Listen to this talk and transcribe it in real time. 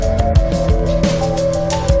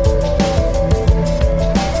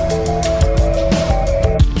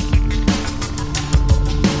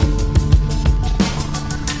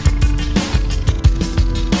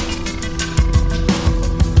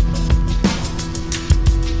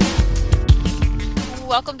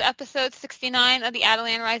Welcome to episode 69 of the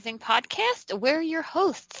Adelan Rising podcast. We're your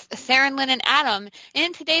hosts, Saren, Lynn, and Adam.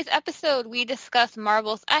 In today's episode, we discuss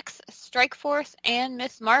Marvel's X, Strike Force, and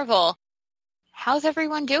Miss Marvel. How's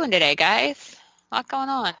everyone doing today, guys? A lot going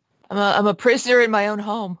on. I'm a prisoner in my own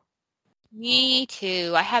home. Me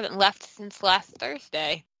too. I haven't left since last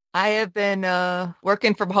Thursday. I have been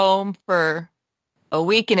working from home for a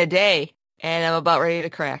week and a day, and I'm about ready to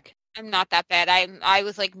crack. I'm not that bad. I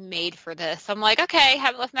was like made for this. I'm like, okay,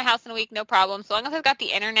 haven't left my house in a week, no problem. So long as I've got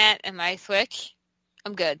the internet and my Switch,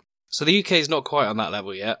 I'm good. So the UK is not quite on that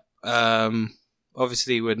level yet.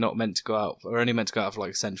 Obviously, we're not meant to go out. We're only meant to go out for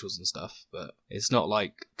like essentials and stuff, but it's not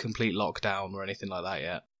like complete lockdown or anything like that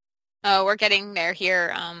yet. Oh, we're getting there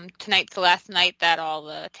here. Tonight's the last night that all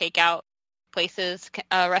the takeout places,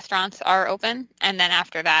 restaurants are open. And then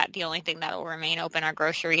after that, the only thing that will remain open are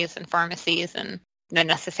groceries and pharmacies and the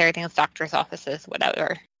necessary things, doctor's offices,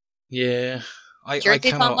 whatever. Yeah.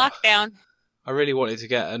 Jersey's on lockdown. I really wanted to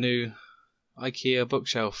get a new IKEA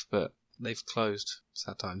bookshelf, but they've closed.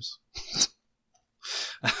 Sad times.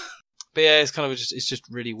 But yeah, it's kind of it's just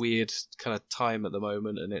really weird kind of time at the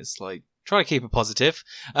moment, and it's like, try to keep it positive.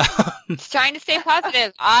 Just trying to stay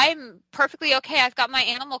positive. I'm perfectly okay. I've got my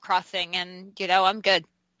Animal Crossing, and, I'm good.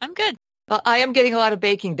 I'm good. Well, I am getting a lot of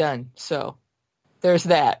baking done, so there's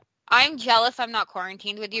that. I'm jealous I'm not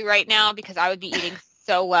quarantined with you right now because I would be eating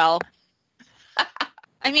so well.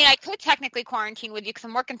 I mean, I could technically quarantine with you because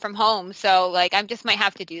I'm working from home, so, I just might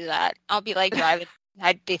have to do that. I'll be, driving.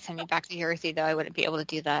 They send me back to Jersey, though. I wouldn't be able to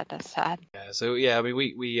do that. That's sad. Yeah, so, yeah, I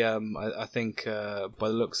mean, I think by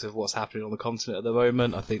the looks of what's happening on the continent at the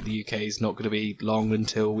moment, I think the UK is not going to be long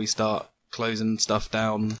until we start closing stuff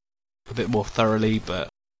down a bit more thoroughly, but...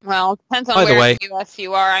 Well, depends on where in the U.S.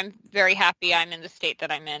 you are. I'm very happy I'm in the state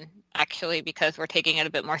that I'm in, actually, because we're taking it a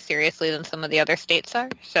bit more seriously than some of the other states are,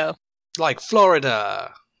 so... Like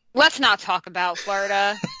Florida! Let's not talk about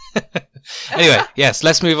Florida. Anyway, yes,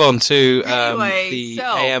 let's move on to the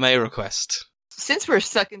AMA request. Since we're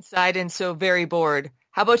stuck inside and so very bored,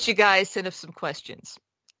 how about you guys send us some questions?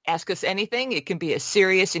 Ask us anything. It can be a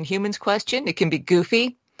serious Inhumans question. It can be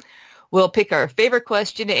goofy. We'll pick our favorite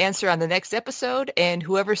question to answer on the next episode, and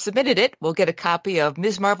whoever submitted it will get a copy of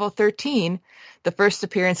Ms. Marvel 13, the first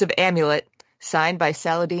appearance of Amulet, signed by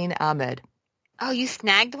Saladin Ahmed. Oh, you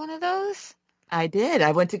snagged one of those? I did.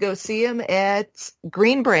 I went to go see him at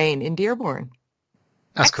Green Brain in Dearborn.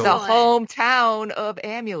 That's cool. The hometown of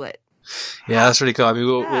Amulet. Yeah, that's really cool. I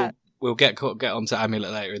mean, we'll get onto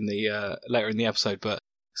Amulet later in the episode, but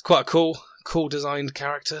it's quite a cool designed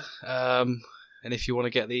character. And if you want to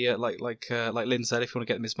get the like Lynn said, if you want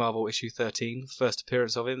to get Ms. Marvel issue 13, first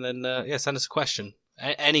appearance of him, then send us a question.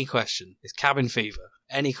 Any question. It's cabin fever.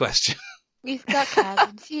 Any question. We've got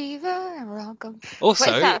cabin fever and we're all going. Also,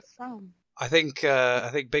 where's that from? I think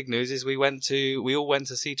big news is we all went to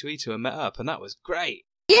C2E2 and met up, and that was great.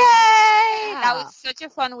 Yay! Yeah. That was such a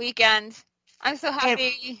fun weekend. I'm so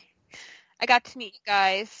happy I got to meet you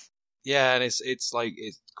guys. Yeah, and it's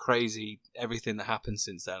crazy everything that happened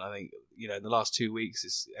since then. I think in the last 2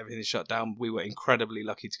 weeks everything is shut down. We were incredibly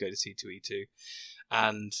lucky to go to C2E2,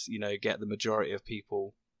 and get the majority of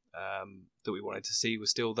people that we wanted to see were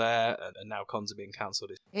still there, and now cons are being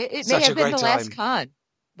cancelled. It may have been the last con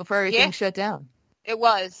before everything shut down. It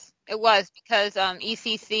was because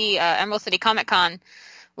ECC Emerald City Comic Con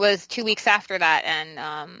was 2 weeks after that,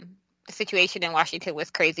 and the situation in Washington was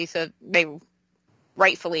crazy, so they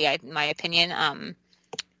rightfully, in my opinion,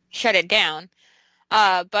 shut it down.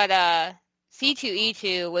 But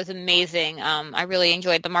C2E2 was amazing. I really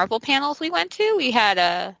enjoyed the Marvel panels we went to. We had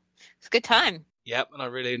it was a good time. Yep, and I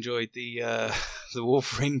really enjoyed the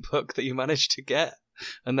Wolverine book that you managed to get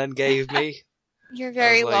and then gave me. You're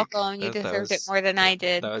very welcome. You deserved it more than I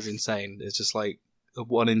did. That was insane. It's just like a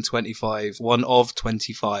 1 of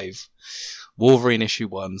 25. Wolverine issue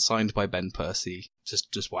 1, signed by Ben Percy.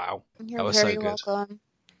 Just wow. You're very welcome.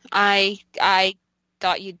 I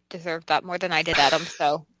thought you deserved that more than I did, Adam.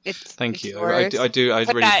 So thank you. Yours. I do. I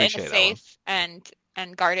Put really that appreciate in a safe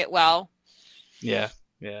and guard it well. Yeah.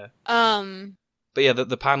 But yeah,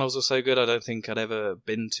 the panels are so good. I don't think I'd ever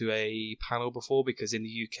been to a panel before, because in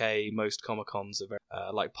the UK most Comic-Cons are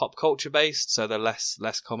very pop culture based, so they're less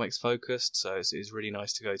comics focused. So it's really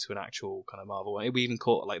nice to go to an actual kind of Marvel one. We even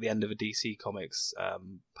caught the end of a DC Comics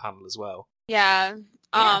panel as well. Yeah.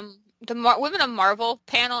 The Women of Marvel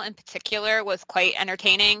panel in particular was quite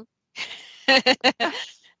entertaining.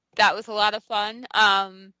 That was a lot of fun.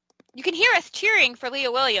 You can hear us cheering for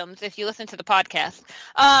Leah Williams if you listen to the podcast.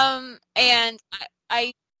 And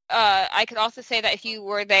I could also say that if you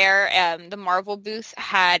were there, the Marvel booth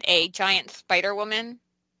had a giant Spider-Woman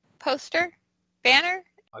poster banner.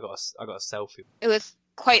 I got a selfie. It was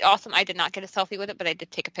quite awesome. I did not get a selfie with it, but I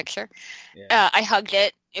did take a picture. Yeah. I hugged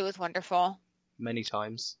it. It was wonderful. Many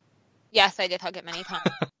times. Yes, I did hug it many times.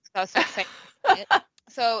 I was so excited.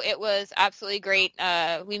 So it was absolutely great.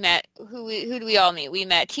 We met, who do we all meet? We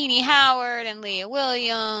met Teenie Howard and Leah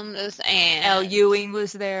Williams and Al Ewing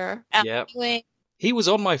was there. Yeah. He was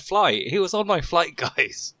on my flight.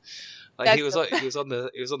 Guys. Like he was on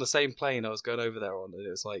the same plane I was going over there on, and it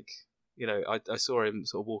was like, you know, I saw him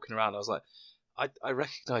sort of walking around. I was like, I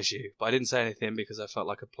recognize you, but I didn't say anything because I felt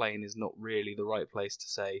like a plane is not really the right place to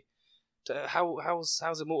say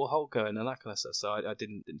how's Immortal Hulk going and that kind of stuff. So I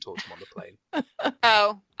didn't talk to him on the plane.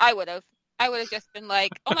 Oh, I would have just been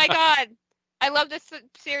like, oh my god, I love this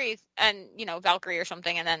series, and you know, Valkyrie or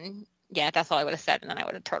something, and then yeah, that's all I would have said, and then I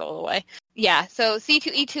would have turtled away. Yeah, so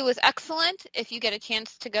C2E2 was excellent. If you get a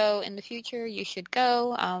chance to go in the future, you should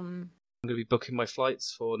go. I'm going to be booking my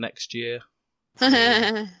flights for next year.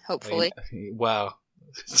 Hopefully. Wow.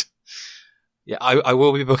 Yeah, I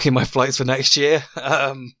will be booking my flights for next year.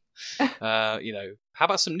 You know, how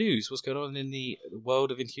about some news? What's going on in the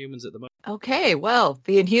world of Inhumans at the moment? Okay, well,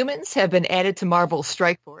 the Inhumans have been added to Marvel's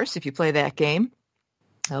Strike Force, if you play that game.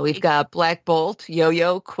 We've got Black Bolt,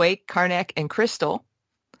 Yo-Yo, Quake, Karnak, and Crystal.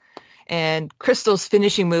 And Crystal's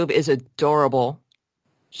finishing move is adorable.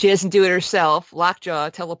 She doesn't do it herself. Lockjaw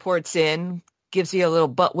teleports in, gives you a little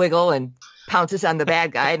butt wiggle, and pounces on the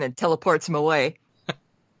bad guy and then teleports him away.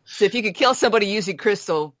 So if you could kill somebody using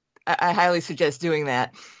Crystal, I highly suggest doing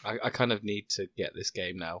that. I kind of need to get this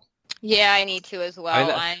game now. Yeah, I need to as well.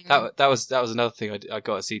 That was another thing I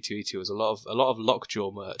got at C2E2 was a lot of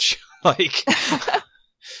Lockjaw merch. Like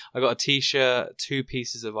I got a T-shirt, 2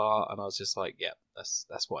 pieces of art, and I was just like, yeah,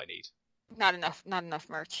 that's what I need. Not enough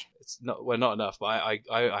merch. It's not enough, but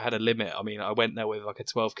I had a limit. I mean, I went there with like a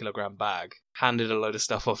 12-kilogram bag, handed a load of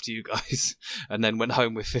stuff off to you guys, and then went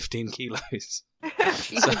home with 15 kilos.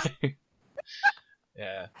 So,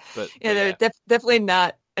 yeah, but there's definitely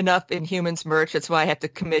not enough Inhumans merch. That's why I have to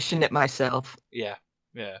commission it myself. Yeah.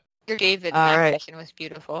 Your David commission was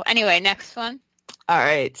beautiful. Anyway, next one. All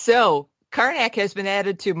right, so Karnak has been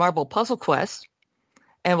added to Marvel Puzzle Quest.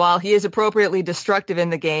 And while he is appropriately destructive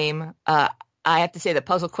in the game, I have to say that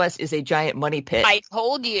Puzzle Quest is a giant money pit. I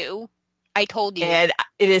told you. And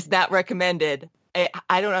it is not recommended.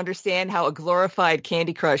 I don't understand how a glorified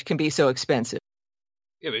Candy Crush can be so expensive.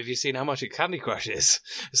 Yeah, but have you seen how much a Candy Crush is?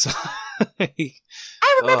 So,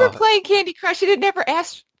 I remember playing Candy Crush and it never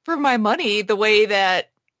asked for my money the way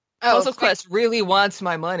that Puzzle Quest really wants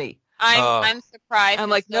my money. I'm surprised.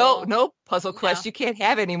 I'm like, no, Puzzle Quest, you can't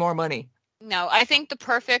have any more money. No, I think the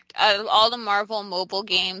perfect, out of all the Marvel mobile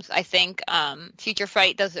games, I think Future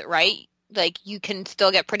Fight does it right. Like, you can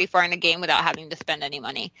still get pretty far in a game without having to spend any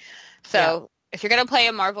money. So, if you're going to play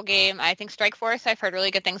a Marvel game, I think Strike Force I've heard really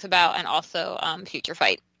good things about, and also Future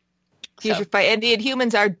Fight. Future Fight. And the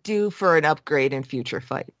Inhumans are due for an upgrade in Future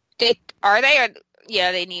Fight. Are they?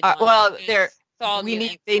 Yeah, they need one. Well,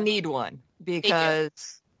 they need one,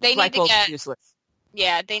 because they Black need to Bolt's get, useless.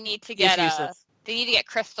 Yeah, they need to get they need to get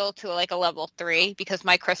Crystal to like a level 3, because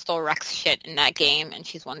my Crystal wrecks shit in that game, and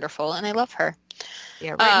she's wonderful, and I love her.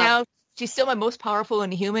 Yeah, right now she's still my most powerful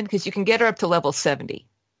Inhuman, because you can get her up to level 70.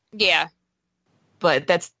 Yeah, but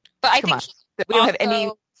I think we don't have any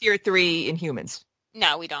tier 3 Inhumans.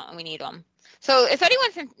 No, we don't. We need them. So if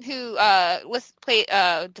anyone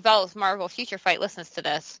who develops Marvel Future Fight listens to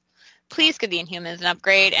this, please give the Inhumans an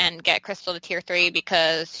upgrade and get Crystal to tier 3,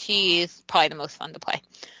 because she's probably the most fun to play.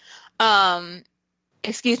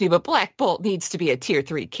 Excuse me, but Black Bolt needs to be a tier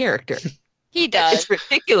 3 character. He does. It's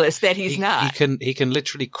ridiculous that he's not. He can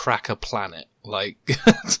literally crack a planet. Like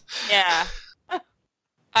yeah.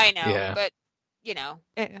 I know, yeah. but you know.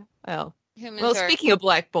 Yeah, well, speaking of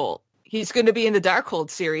Black Bolt, he's going to be in the Darkhold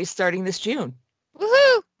series starting this June.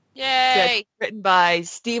 Woohoo! Yay! That's written by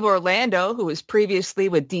Steve Orlando, who was previously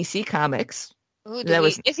with DC Comics. Ooh,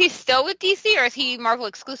 is he still with DC, or is he Marvel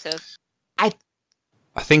exclusive? I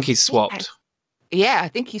think he's swapped. I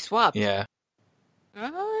think he swapped. Yeah.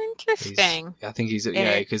 Oh, interesting. I think he's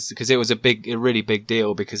because it was a really big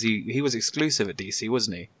deal, because he was exclusive at DC,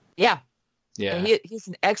 wasn't he? Yeah. Yeah. He's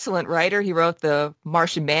an excellent writer. He wrote the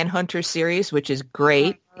Martian Manhunter series, which is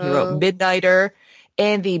great. He wrote Midnighter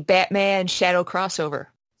and the Batman Shadow crossover.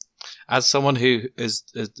 As someone who is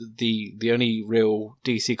the only real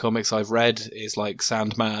DC comics I've read is like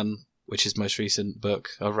Sandman, which is most recent book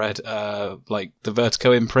I've read, like the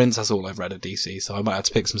Vertigo imprints. That's all I've read of DC, so I might have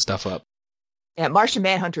to pick some stuff up. Yeah, Martian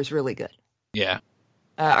Manhunter is really good. Yeah.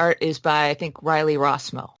 Art is by, I think, Riley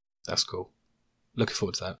Rossmo. That's cool. Looking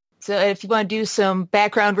forward to that. So if you want to do some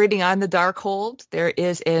background reading on the Darkhold, there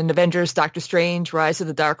is an Avengers Doctor Strange Rise of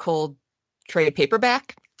the Darkhold trade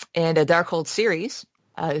paperback and a Darkhold series.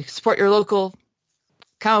 Support your local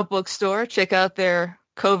comic book store. Check out their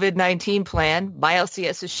COVID-19 plan.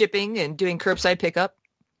 MyLCS is shipping and doing curbside pickup.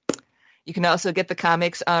 You can also get the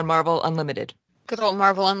comics on Marvel Unlimited. Good old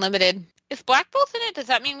Marvel Unlimited. Is Black Bolt in it? Does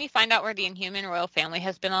that mean we find out where the Inhuman royal family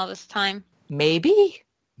has been all this time? Maybe.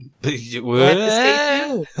 We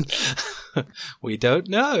don't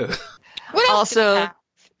know. What else also,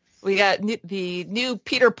 we got the new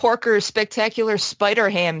Peter Porker Spectacular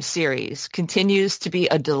Spider-Ham series. Continues to be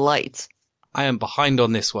a delight. I am behind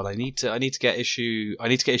on this one. I need to get issue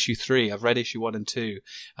 3. I've read issue 1 and 2,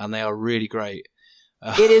 and they are really great.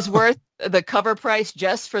 It is worth the cover price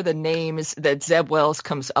just for the names that Zeb Wells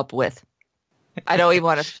comes up with. I don't even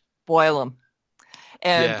want to spoil them.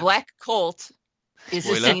 And Black Colt is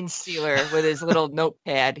a scene stealer with his little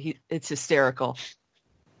notepad. It's hysterical.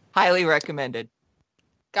 Highly recommended.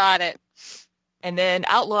 Got it. And then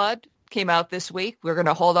Outlawed came out this week. We're going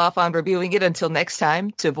to hold off on reviewing it until next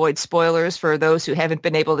time to avoid spoilers for those who haven't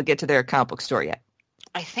been able to get to their comic book store yet.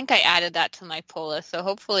 I think I added that to my pull list, so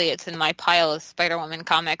hopefully it's in my pile of Spider-Woman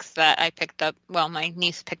comics that I picked up, well, my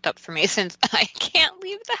niece picked up for me since I can't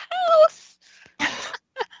leave the house.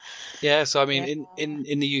 Yeah, so I mean,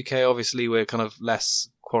 in the UK, obviously, we're kind of less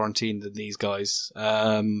quarantined than these guys.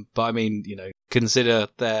 But I mean, consider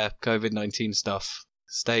their COVID-19 stuff.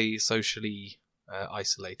 Stay socially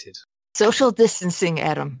isolated. Social distancing,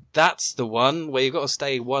 Adam. That's the one where you've got to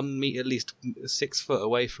stay 1 meter, at least 6 foot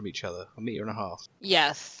away from each other, 1.5 meters.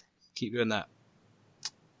 Yes. Keep doing that.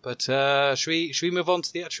 But should we move on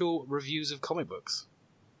to the actual reviews of comic books?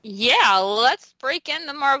 Yeah, let's break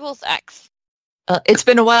into Marvel's X. It's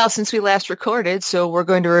been a while since we last recorded, so we're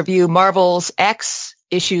going to review Marvel's X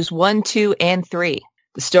issues 1, 2, and 3.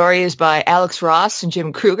 The story is by Alex Ross and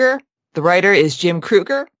Jim Krueger. The writer is Jim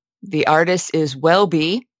Krueger. The artist is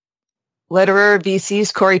Welby. Letterer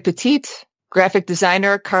VC's Corey Petit, graphic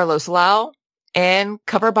designer Carlos Lau, and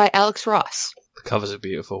cover by Alex Ross. The covers are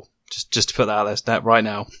beautiful. Just to put that out there right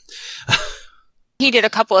now. He did a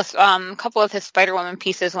couple of his Spider-Woman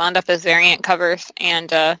pieces wound up as variant covers,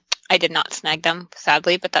 and I did not snag them,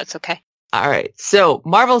 sadly, but that's okay. All right. So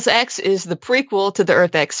Marvel's X is the prequel to the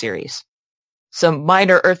Earth X series. Some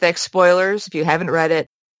minor Earth X spoilers if you haven't read it.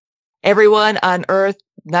 Everyone on Earth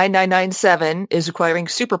 9997 is acquiring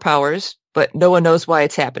superpowers, but no one knows why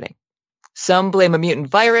it's happening. Some blame a mutant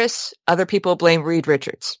virus. Other people blame Reed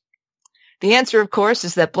Richards. The answer, of course,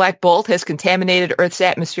 is that Black Bolt has contaminated Earth's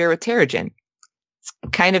atmosphere with Terrigen. It's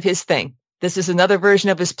kind of his thing. This is another version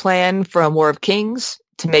of his plan from War of Kings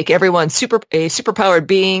to make everyone a superpowered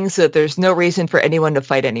being so that there's no reason for anyone to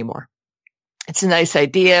fight anymore. It's a nice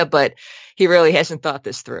idea, but he really hasn't thought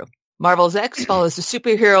this through. Marvel's X follows a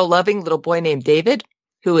superhero-loving little boy named David,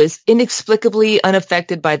 who is inexplicably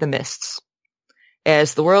unaffected by the mists.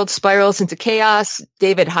 As the world spirals into chaos,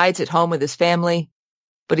 David hides at home with his family,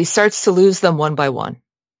 but he starts to lose them one by one.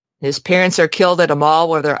 His parents are killed at a mall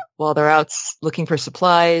while they're out looking for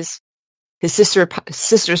supplies. His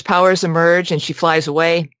sister's powers emerge and she flies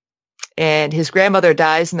away. And his grandmother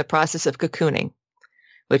dies in the process of cocooning,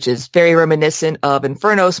 which is very reminiscent of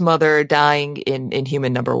Inferno's mother dying in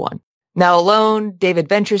Inhuman #1. Now alone, David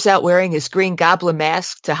ventures out wearing his Green Goblin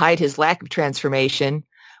mask to hide his lack of transformation,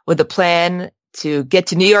 with a plan to get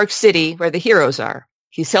to New York City where the heroes are.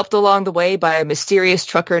 He's helped along the way by a mysterious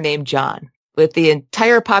trucker named John. With the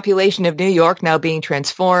entire population of New York now being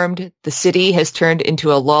transformed, the city has turned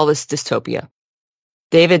into a lawless dystopia.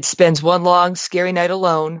 David spends one long, scary night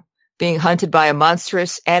alone, being hunted by a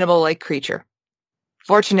monstrous, animal-like creature.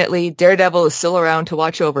 Fortunately, Daredevil is still around to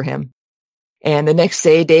watch over him. And the next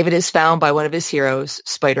day, David is found by one of his heroes,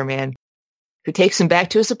 Spider-Man, who takes him back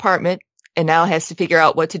to his apartment and now has to figure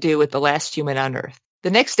out what to do with the last human on Earth.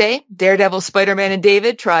 The next day, Daredevil, Spider-Man, and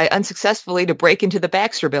David try unsuccessfully to break into the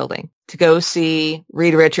Baxter Building to go see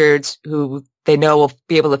Reed Richards, who they know will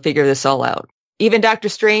be able to figure this all out. Even Doctor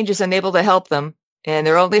Strange is unable to help them, and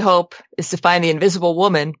their only hope is to find the Invisible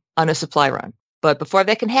Woman on a supply run. But before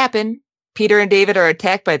that can happen, Peter and David are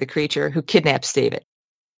attacked by the creature, who kidnaps David.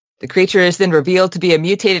 The creature is then revealed to be a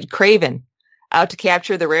mutated Kraven, out to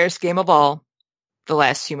capture the rarest game of all, the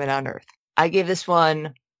last human on Earth. I give this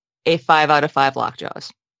one a 5 out of 5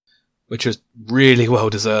 lockjaws. Which was really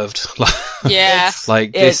well deserved. Yeah.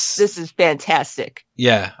 This is fantastic.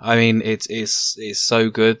 Yeah, I mean, it's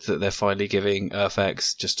so good that they're finally giving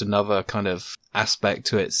EarthX just another kind of aspect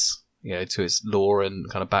to its, to its lore and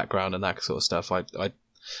kind of background and that sort of stuff. I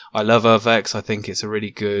love EarthX. I think it's a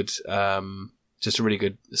really good, just a really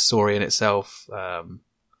good story in itself.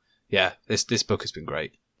 yeah, this book has been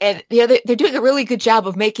great. And they're doing a really good job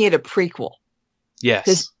of making it a prequel. Yes.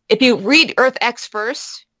 Because if you read Earth X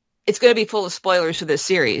first, it's going to be full of spoilers for this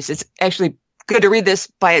series. It's actually good to read this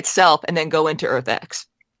by itself and then go into Earth X.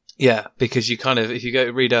 Yeah, because you kind of, if you go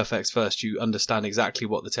read Earth X first, you understand exactly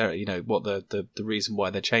what what the reason why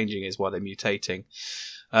they're changing is, why they're mutating.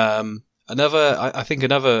 I think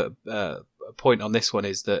another point on this one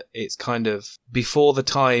is that it's kind of before the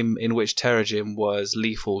time in which Terrigen was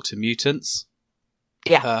lethal to mutants.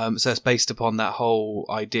 Yeah. So it's based upon that whole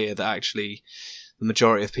idea that actually the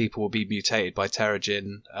majority of people will be mutated by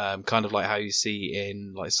Terrigen, kind of like how you see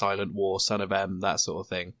in like Silent War, Son of M, that sort of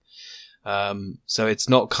thing. So it's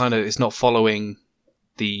not following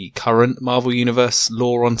the current Marvel Universe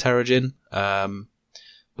lore on Terrigen,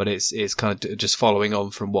 but it's kind of just following on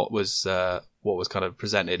from what was kind of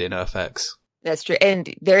presented in Earth X. That's true,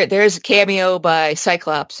 and there's a cameo by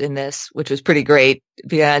Cyclops in this, which was pretty great.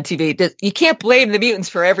 Beyond TV, you can't blame the mutants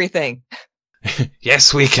for everything.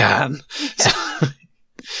 Yes, we can. Yeah.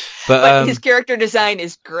 But his character design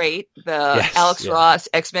is great. The Alex Ross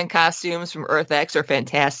X-Men costumes from Earth X are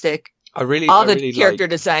fantastic. All the character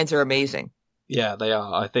designs are amazing. Yeah, they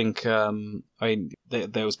are. I think.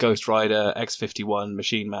 There was Ghost Rider, X-51,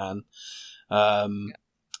 Machine Man, and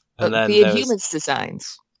then the Inhumans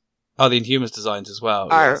designs. Oh, the Inhumans designs as well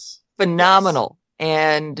are phenomenal. Yes.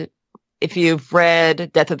 And if you've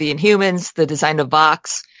read Death of the Inhumans, the design of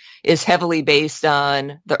Vox is heavily based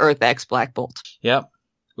on the Earth X Black Bolt. Yep.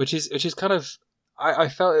 Which is kind of, I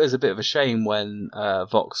felt it was a bit of a shame when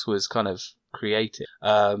Vox was kind of created,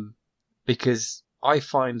 because I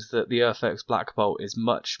find that the Earth X Black Bolt is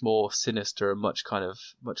much more sinister and much kind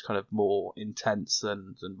of more intense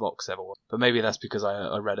than Vox ever was. But maybe that's because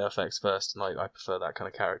I read Earth X first and I prefer that kind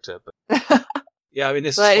of character. But yeah, I mean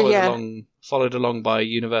this is followed along by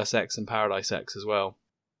Universe X and Paradise X as well.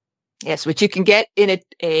 Yes, which you can get in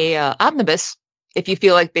a omnibus if you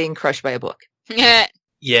feel like being crushed by a book. Yeah.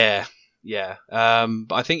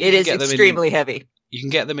 But I think it is extremely heavy. You can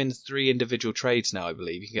get them in 3 individual trades now, I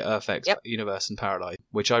believe. You can get Earth X, Universe, and Paradise,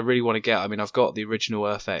 which I really want to get. I mean, I've got the original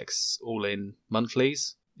Earth X all in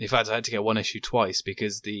monthlies. In fact, I had to get one issue twice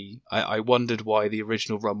because I wondered why the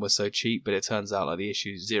original run was so cheap, but it turns out like the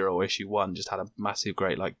issue 0 or issue 1 just had a massive,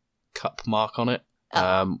 great like cup mark on it,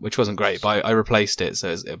 which wasn't great. But I replaced it,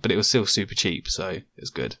 but it was still super cheap, so it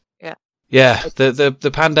was good. Yeah.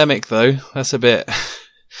 The pandemic though, that's a bit.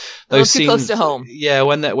 Those too close to home. Yeah,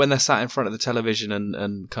 when they're sat in front of the television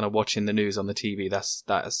and kind of watching the news on the TV,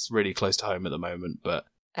 that's really close to home at the moment. But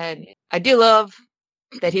and I do love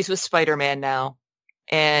that he's with Spider-Man now.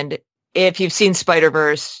 And if you've seen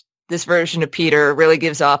Spider-Verse, this version of Peter really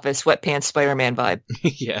gives off a sweatpants Spider-Man vibe.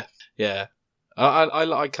 yeah. I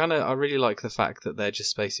really like the fact that they're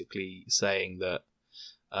just basically saying that,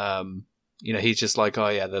 he's just like, oh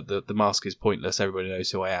yeah, the mask is pointless. Everybody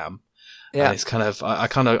knows who I am. Yeah, and it's kind of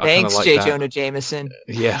thanks, like J. that. Jonah Jameson.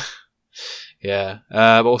 Yeah.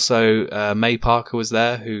 Also, May Parker was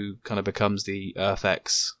there, who kind of becomes the Earth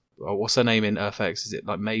X. Oh, what's her name in Earth X? Is it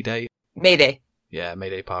like Mayday? Mayday. Yeah,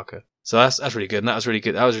 Mayday Parker. So that's really good, and that was really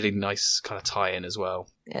good. That was a really nice kind of tie-in as well.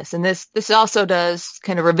 Yes, and this also does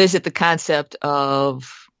kind of revisit the concept of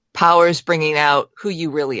powers bringing out who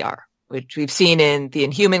you really are, which we've seen in the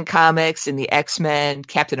Inhuman comics, in the X-Men,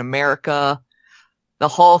 Captain America, the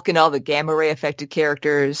Hulk, and all the gamma ray affected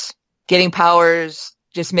characters. Getting powers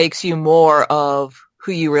just makes you more of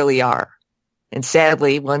who you really are. And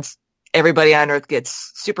sadly, once everybody on Earth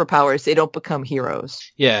gets superpowers, they don't become heroes.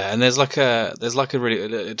 Yeah, and there's like a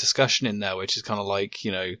really discussion in there, which is kind of like,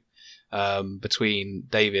 between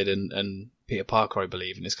David and Peter Parker, I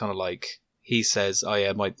believe, and it's kind of like he says, "Oh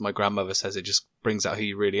yeah, my grandmother says it just brings out who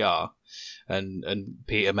you really are." And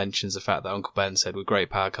Peter mentions the fact that Uncle Ben said, with great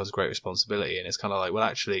power comes great responsibility. And it's kind of like, well,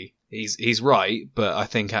 actually, he's right. But I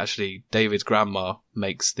think actually David's grandma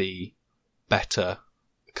makes the better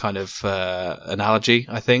kind of analogy,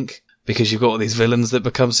 I think. Because you've got all these villains that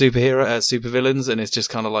become supervillains. And it's just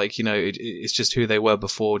kind of like, it's just who they were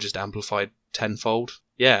before, just amplified tenfold.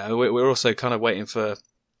 Yeah, we're also kind of waiting for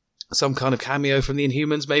some kind of cameo from the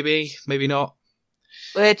Inhumans, maybe not.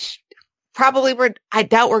 Which... probably I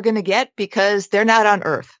doubt we're going to get, because they're not on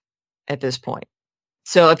Earth at this point.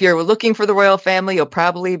 So if you're looking for the royal family, you'll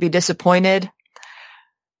probably be disappointed.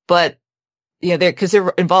 But because their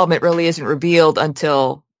involvement really isn't revealed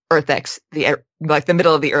until Earth X, the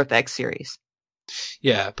middle of the Earth X series.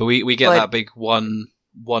 Yeah, but we get that big one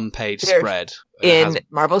page spread in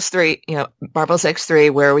Marvel's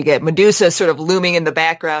X3, where we get Medusa sort of looming in the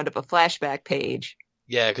background of a flashback page.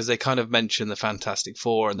 Yeah, because they kind of mention the Fantastic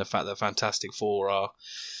Four and the fact that Fantastic Four are,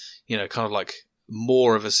 kind of like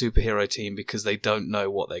more of a superhero team because they don't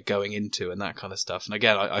know what they're going into and that kind of stuff. And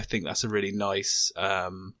again, I think that's a really nice,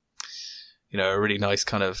 a really nice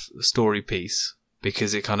kind of story piece,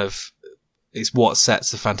 because it kind of is what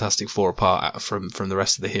sets the Fantastic Four apart from the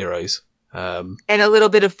rest of the heroes. And a little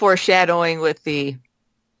bit of foreshadowing with the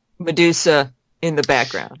Medusa in the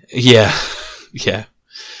background. Yeah, yeah.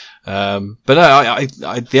 But no, I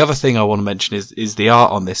the other thing I want to mention is the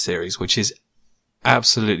art on this series, which is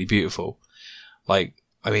absolutely beautiful. Like,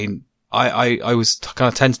 I mean, I was kind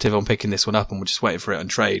of tentative on picking this one up and we're just waiting for it on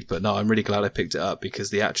trade, but no, I'm really glad I picked it up because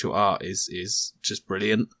the actual art is just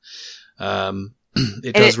brilliant.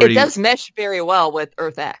 It does mesh very well with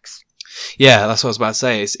Earth X. Yeah, that's what I was about to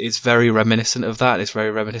say. It's very reminiscent of that. It's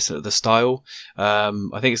very reminiscent of the style.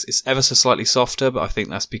 I think it's ever so slightly softer, but I think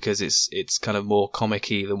that's because it's kind of more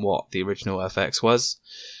comic-y than what the original FX was.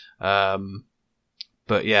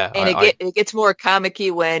 But yeah, and it gets more comic-y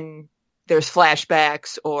when there's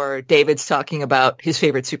flashbacks or David's talking about his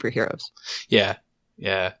favorite superheroes. Yeah.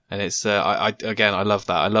 Yeah, and it's I love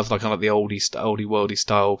that. I love like kind of the oldie worldy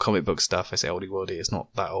style comic book stuff. I say oldie worldy, it's not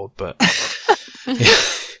that old, but yeah.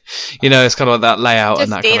 It's kind of like that layout just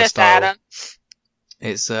and that kind of style. Adam.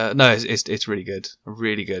 It's really good,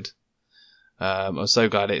 really good. I'm so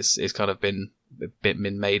glad it's kind of been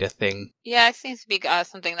made a thing. Yeah, it seems to be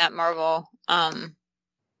something that Marvel.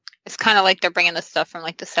 It's kind of like they're bringing the stuff from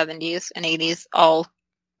like the 70s and 80s, all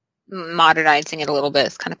modernizing it a little bit.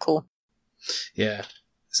 It's kind of cool. Yeah,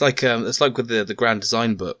 it's like with the Grand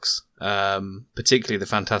Design books, particularly the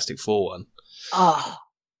Fantastic Four one. Oh,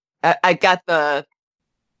 I got the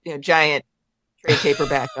giant trade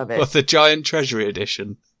paperback of it. Well, the giant Treasury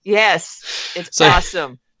edition. Yes, it's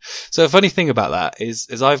awesome. So a funny thing about that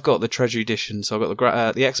is I've got the Treasury edition. So I've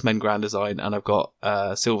got the X-Men Grand Design, and I've got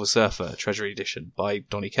Silver Surfer Treasury edition by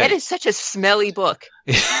Donny Cates. That is such a smelly book.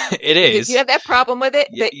 It is. Do you have that problem with it?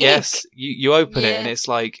 Yes, you open it and it's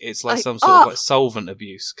like some sort of like solvent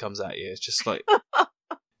abuse comes at you. It's just like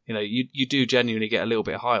you do genuinely get a little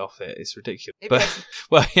bit high off it. It's ridiculous. But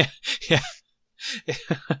well, yeah.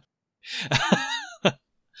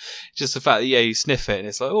 Just the fact that you sniff it and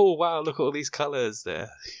it's like, oh wow, look at all these colours there.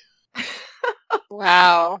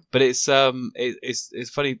 Wow. But it's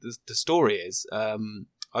funny. The story is I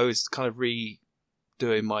was kind of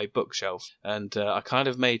redoing my bookshelf and I kind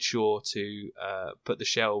of made sure to put the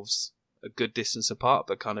shelves a good distance apart,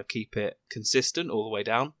 but kind of keep it consistent all the way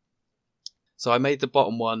down. So I made the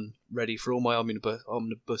bottom one ready for all my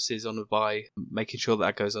omnibuses on the buy, making sure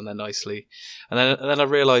that goes on there nicely. And then I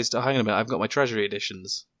realised, hang on a minute, I've got my Treasury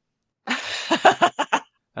editions.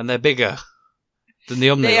 And they're bigger than the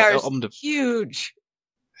omnibus. They are huge.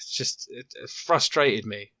 It frustrated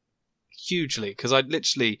me hugely because I'd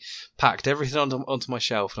literally packed everything onto my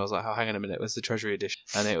shelf and I was like, oh, hang on a minute, where's the Treasury edition?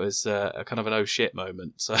 And it was a kind of an oh shit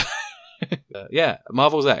moment. So yeah,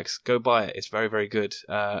 Marvel's X, go buy it. It's very, very good.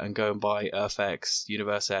 And go and buy Earth X,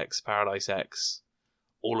 Universe X, Paradise X.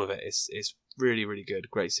 All of it. It's really, really good.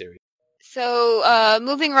 Great series. So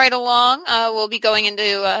moving right along, we'll be going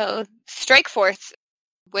into Strike Force,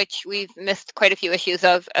 which we've missed quite a few issues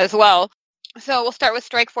of as well. So we'll start with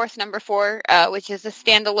Strike Force number 4, which is a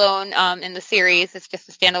standalone in the series. It's just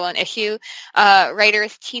a standalone issue. Writer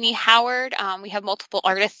is Tini Howard. We have multiple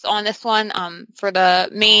artists on this one. For the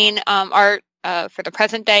main art for the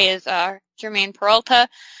present day is Jermaine Peralta.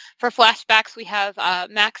 For flashbacks, we have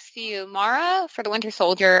Max Fiumara for the Winter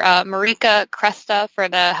Soldier, Marika Cresta for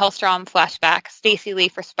the Hellstrom flashback, Stacey Lee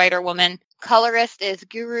for Spider-Woman. Colorist is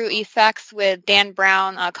Guru Effects with Dan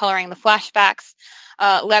Brown coloring the flashbacks.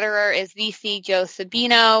 Letterer is VC Joe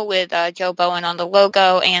Sabino with Joe Bowen on the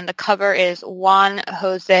logo, and the cover is Juan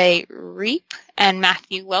Jose Reap and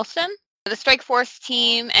Matthew Wilson. The Strike Force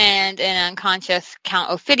team and an unconscious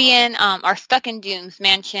Count Ophidian are stuck in Doom's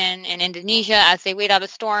mansion in Indonesia as they wait out a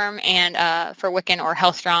storm and for Wiccan or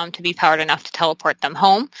Hellstrom to be powered enough to teleport them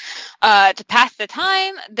home. To pass the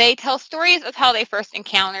time, they tell stories of how they first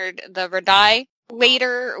encountered the Radai.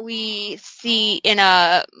 Later, we see in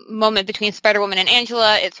a moment between Spider-Woman and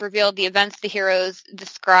Angela, it's revealed the events the heroes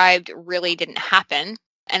described really didn't happen.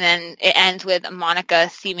 And then it ends with Monica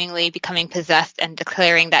seemingly becoming possessed and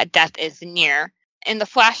declaring that death is near. In the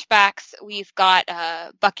flashbacks, we've got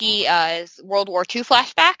Bucky's World War II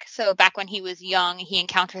flashback. So back when he was young, he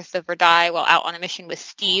encounters the Verdai while out on a mission with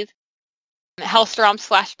Steve. Hellstrom's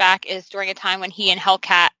flashback is during a time when he and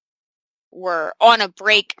Hellcat were on a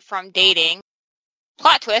break from dating.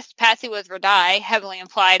 Plot twist, Patsy was Verdai, heavily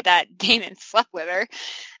implied that Damon slept with her.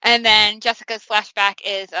 And then Jessica's flashback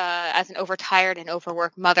is as an overtired and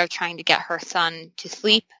overworked mother trying to get her son to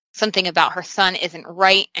sleep. Something about her son isn't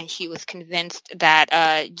right, and she was convinced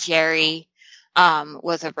that Jerry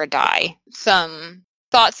was a Verdai. Some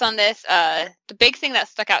thoughts on this. The big thing that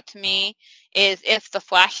stuck out to me is if the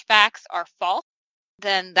flashbacks are false,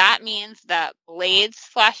 then that means that Blade's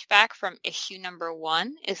flashback from issue number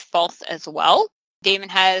 1 is false as well. Damon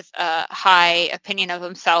has a high opinion of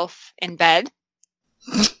himself in bed.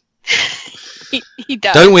 he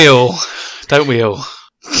does. Don't we all? Don't we all?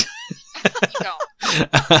 No.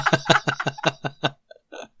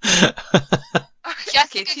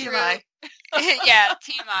 Jessica Drew. Yeah,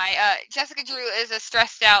 TMI. Jessica Drew is a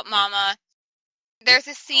stressed out mama. There's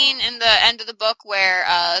a scene in the end of the book where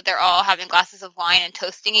they're all having glasses of wine and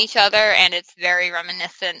toasting each other, and it's very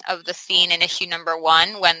reminiscent of the scene in issue number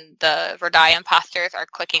 1 when the Verdai imposters are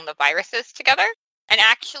clicking the viruses together. And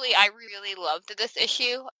actually, I really loved this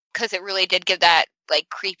issue because it really did give that like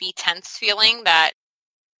creepy, tense feeling that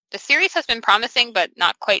the series has been promising but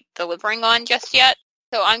not quite delivering on just yet.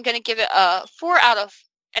 So I'm going to give it a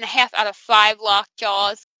 4.5 out of 5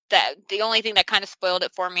 lockjaws. That the only thing that kind of spoiled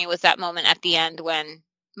it for me was that moment at the end when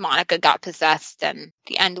Monica got possessed and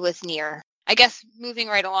the end was near. I guess moving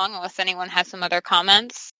right along, unless anyone has some other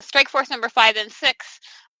comments. Strike Force number 5 and 6.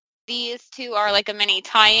 These two are like a mini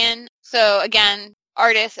tie-in. So again,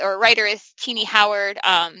 artist or writer is Tini Howard.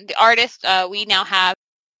 The artist we now have,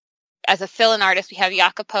 as a fill-in artist, we have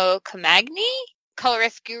Jacopo Comagni.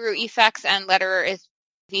 Colorist Guru Effects, and letterer is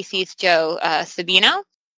VC's Joe Sabino.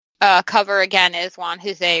 Cover again is Juan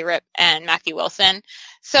Jose Rip and Matthew Wilson.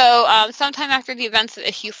 So sometime after the events of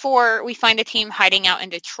issue 4, we find a team hiding out in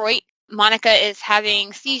Detroit. Monica is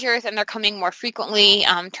having seizures and they're coming more frequently.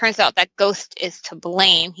 Turns out that Ghost is to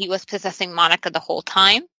blame. He was possessing Monica the whole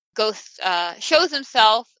time. Ghost shows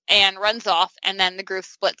himself and runs off, and then the group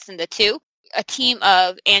splits into 2. A team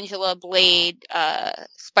of Angela, Blade,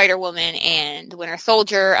 Spider-Woman, and Winter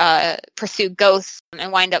Soldier pursue Ghost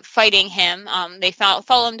and wind up fighting him. They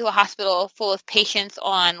follow him to a hospital full of patients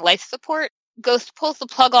on life support. Ghost pulls the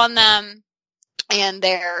plug on them, and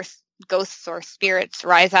their ghosts or spirits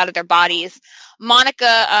rise out of their bodies.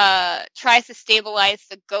 Monica tries to stabilize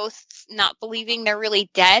the ghosts, not believing they're really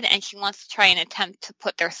dead, and she wants to try and attempt to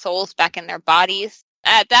put their souls back in their bodies.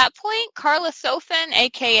 At that point, Carla Sofin,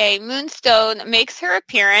 a.k.a. Moonstone, makes her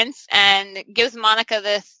appearance and gives Monica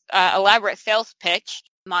this elaborate sales pitch.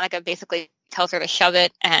 Monica basically tells her to shove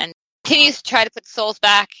it and continues to try to put souls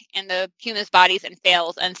back in the humans' bodies and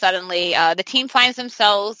fails. And suddenly, the team finds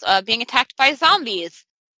themselves being attacked by zombies.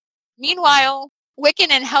 Meanwhile, Wiccan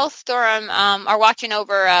and Hellstorm are watching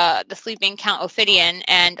over the sleeping Count Ophidian,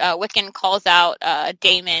 and Wiccan calls out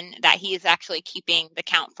Damon that he is actually keeping the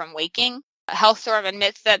Count from waking. Hellstorm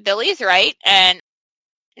admits that Billy's right and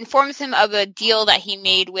informs him of a deal that he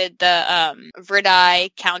made with the Verdai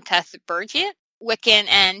Countess Birgit. Wiccan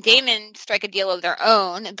and Damon strike a deal of their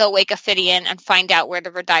own. They'll wake Ophidian and find out where the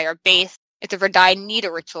Verdai are based. If the Verdai need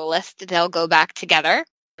a ritualist, they'll go back together.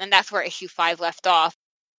 And that's where issue 5 left off.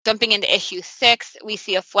 Jumping into issue 6, we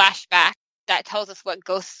see a flashback that tells us what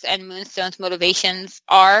Ghost's and Moonstone's motivations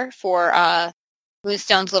are for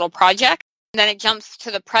Moonstone's little project. And then it jumps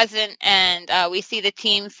to the present, and we see the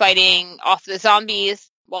team fighting off the zombies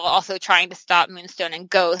while also trying to stop Moonstone and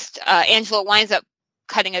Ghost. Angela winds up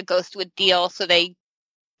cutting a Ghost with Deal, so they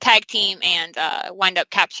tag team and wind up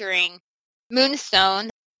capturing Moonstone.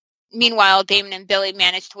 Meanwhile, Damon and Billy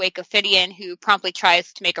manage to wake Ophidian, who promptly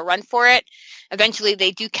tries to make a run for it. Eventually,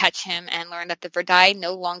 they do catch him and learn that the Verdai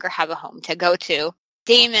no longer have a home to go to.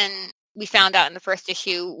 Damon, we found out in the first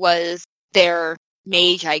issue, was their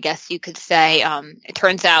mage, I guess you could say. It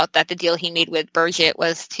turns out that the deal he made with Birgit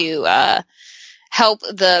was to help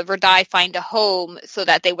the Verdai find a home so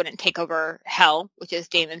that they wouldn't take over Hell, which is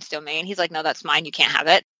Damon's domain. He's like, no, that's mine. You can't have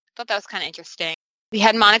it. I thought that was kind of interesting. We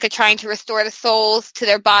had Monica trying to restore the souls to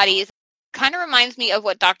their bodies. Kind of reminds me of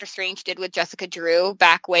what Doctor Strange did with Jessica Drew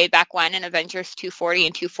way back when in Avengers 240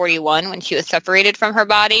 and 241 when she was separated from her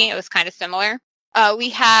body. It was kind of similar.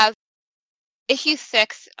 We have issue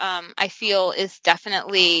 6, I feel, is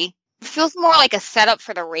definitely feels more like a setup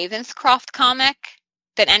for the Ravenscroft comic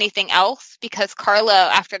than anything else, because Carla,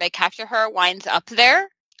 after they capture her, winds up there.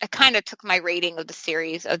 It kind of took my rating of the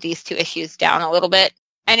series of these 2 issues down a little bit.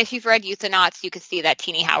 And if you've read Euthonauts, you could see that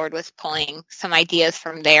Tini Howard was pulling some ideas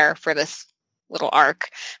from there for this little arc.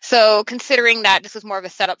 So considering that this was more of a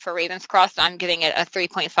setup for Ravenscroft, I'm giving it a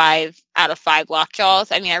 3.5 out of 5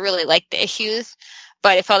 lockjaws. I mean, I really liked the issues,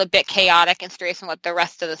 but it felt a bit chaotic and strange from what the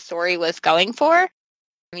rest of the story was going for.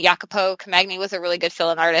 Jacopo Comagni was a really good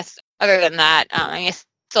fill-in artist. Other than that, I mean, I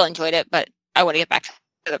still enjoyed it, but I want to get back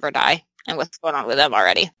to the Verdai and what's going on with them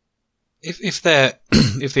already. If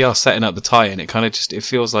they are setting up the tie-in, it kind of it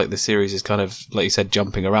feels like the series is kind of, like you said,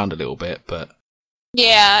 jumping around a little bit. But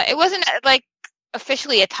yeah, it wasn't like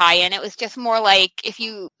officially a tie-in. It was just more like if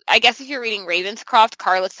you're reading Ravenscroft,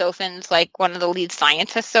 Carla Sofin's like one of the lead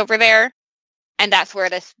scientists over there, and that's where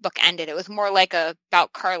this book ended. It was more like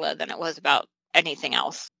about Carla than it was about anything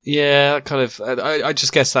else. Yeah, I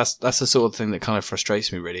just guess that's the sort of thing that kind of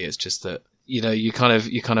frustrates me. Really, it's just that you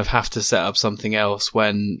kind of have to set up something else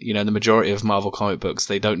when the majority of Marvel comic books,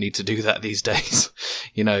 they don't need to do that these days.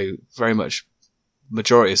 Very much.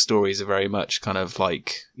 Majority of stories are very much kind of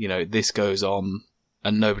like, this goes on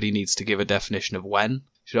and nobody needs to give a definition of when. Do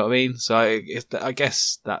you know what I mean? So I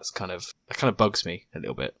guess that kind of bugs me a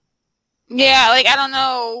little bit. Yeah, like I don't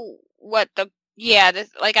know what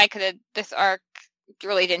this arc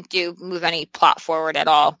really didn't move any plot forward at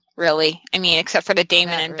all, really. I mean, except for the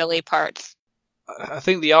Damon and Billy parts. I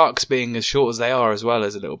think the arcs being as short as they are as well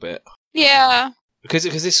is a little bit. Yeah. Because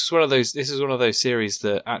this is one of those series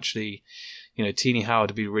that actually, Tini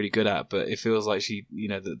Howard would be really good at, but it feels like she,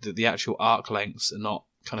 the actual arc lengths are not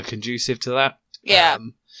kind of conducive to that. Yeah.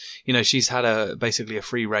 She's had basically a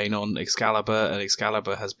free reign on Excalibur, and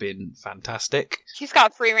Excalibur has been fantastic. She's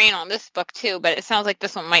got free reign on this book too, but it sounds like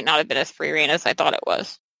this one might not have been as free reign as I thought it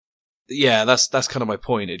was. Yeah, that's kind of my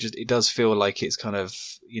point. It does feel like it's kind of,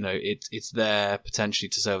 it's there potentially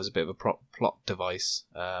to serve as a bit of a plot device.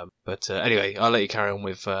 But anyway, I'll let you carry on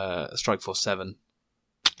with Strike Force 7.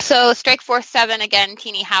 So Strike Force 7, again,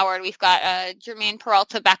 Tini Howard. We've got Jermaine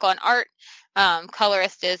Peralta back on art.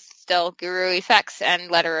 Colorist is still Guru Effects, and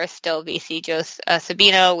letterer is still VC Joe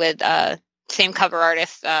Sabino with same cover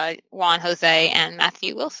artists, Juan Jose and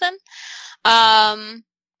Matthew Wilson.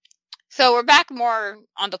 So we're back more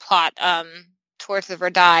on the plot towards the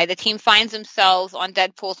Verdai. The team finds themselves on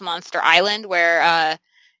Deadpool's Monster Island, where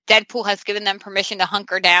Deadpool has given them permission to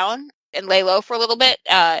hunker down and lay low for a little bit.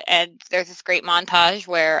 And there's this great montage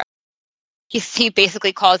where he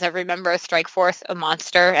basically calls every member of Strike Force a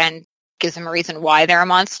monster and gives them a reason why they're a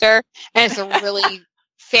monster. And it's a really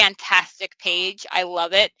fantastic page. I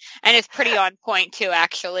love it. And it's pretty on point, too,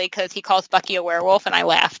 actually, because he calls Bucky a werewolf, and I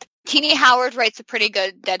laughed. Tini Howard writes a pretty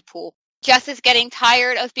good Deadpool. Jess is getting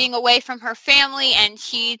tired of being away from her family, and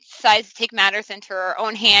she decides to take matters into her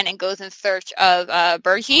own hand and goes in search of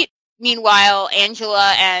Brigitte. Meanwhile,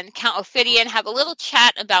 Angela and Count Ophidian have a little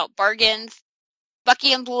chat about bargains.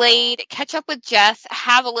 Bucky and Blade catch up with Jess,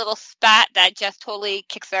 have a little spat that Jess totally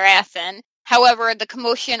kicks their ass in. However, the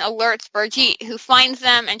commotion alerts Brigitte, who finds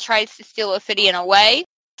them and tries to steal Ophidian away.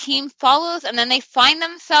 Team follows, and then they find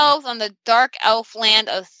themselves on the dark elf land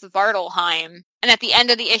of Svartalheim. And at the end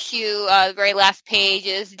of the issue, the very last page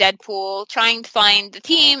is Deadpool trying to find the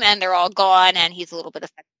team, and they're all gone, and he's a little bit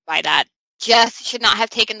affected by that. Jess should not have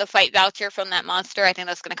taken the fight voucher from that monster. I think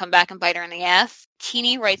that's going to come back and bite her in the ass.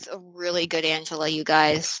 Tini writes a really good Angela, you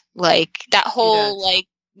guys. Like, that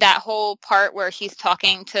whole part where she's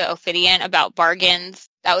talking to Ophidian about bargains,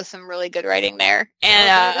 that was some really good writing there.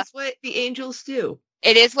 And that's what the angels do.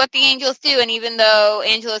 It is what the angels do, and even though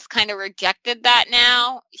Angela's kind of rejected that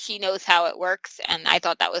now, she knows how it works, and I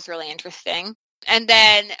thought that was really interesting. And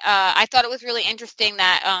then I thought it was really interesting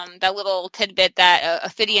that that little tidbit that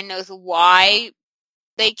Ophidian knows why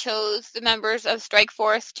they chose the members of Strike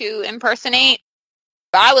Force to impersonate.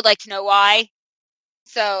 But I would like to know why.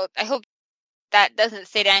 So I hope that doesn't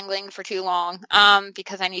stay dangling for too long,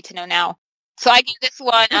 because I need to know now. So I give this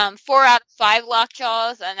one 4 out of 5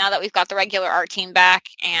 lockjaws, now that we've got the regular art team back,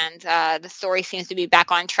 and the story seems to be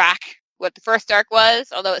back on track what the first arc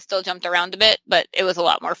was, although it still jumped around a bit, but it was a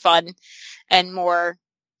lot more fun and more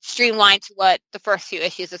streamlined to what the first few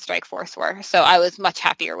issues of Strike Force were. So I was much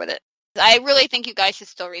happier with it. I really think you guys should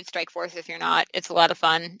still read Strike Force if you're not. It's a lot of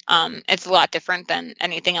fun. It's a lot different than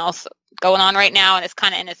anything else going on right now, and it's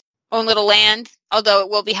kind of in its own little land, although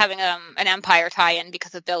it will be having an Empire tie-in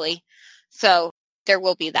because of Billy. So there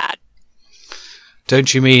will be that.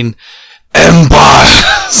 Don't you mean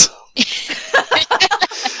empires?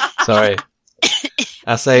 Sorry,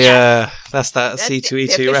 that's that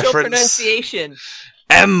C2E2 reference. Pronunciation.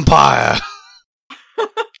 Empire.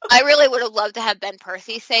 I really would have loved to have Ben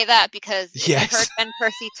Percy say that, because yes. I heard Ben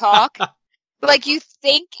Percy talk. Like, you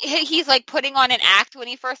think he's like putting on an act when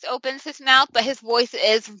he first opens his mouth, but his voice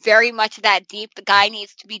is very much that deep. The guy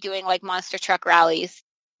needs to be doing like monster truck rallies.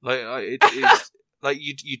 Like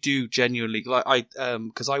you do genuinely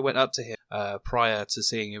because I went up to him prior to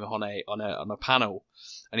seeing him on a panel,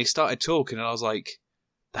 and he started talking, and I was like,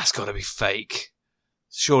 "That's got to be fake.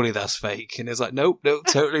 Surely that's fake." And it's like, "Nope,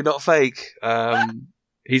 totally not fake."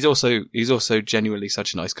 He's also genuinely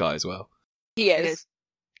such a nice guy as well. He is.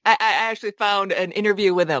 I actually found an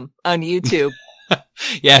interview with him on YouTube.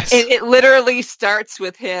 Yes, and it literally starts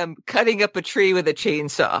with him cutting up a tree with a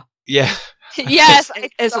chainsaw. Yeah. Yes,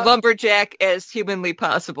 as lumberjack as humanly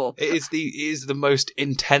possible. It is the most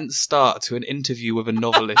intense start to an interview with a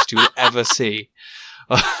novelist you will ever see.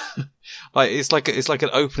 Like it's like an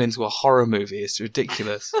opening to a horror movie. It's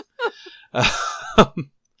ridiculous.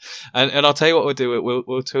 And I'll tell you what we'll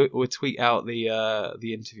do. We'll tweet out the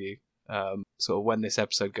interview sort of when this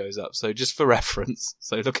episode goes up. So just for reference.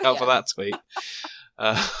 So look out for that tweet.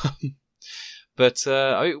 But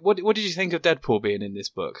what did you think of Deadpool being in this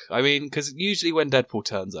book? I mean, because usually when Deadpool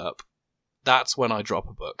turns up, that's when I drop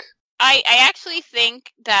a book. I actually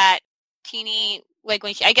think that Teenie, like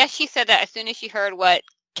I guess she said that as soon as she heard what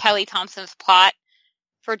Kelly Thompson's plot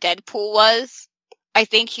for Deadpool was, I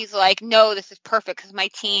think she's like, no, this is perfect because my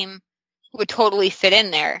team would totally fit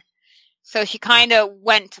in there. So she kind of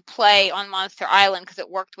went to play on Monster Island because it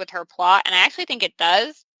worked with her plot, and I actually think it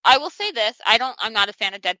does. I will say this, I'm not a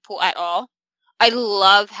fan of Deadpool at all. I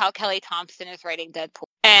love how Kelly Thompson is writing Deadpool.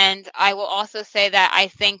 And I will also say that I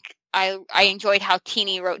think I enjoyed how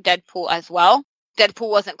Teenie wrote Deadpool as well. Deadpool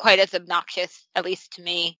wasn't quite as obnoxious, at least to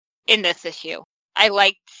me, in this issue. I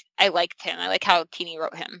liked him. I like how Teenie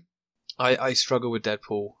wrote him. I struggle with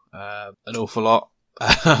Deadpool an awful lot.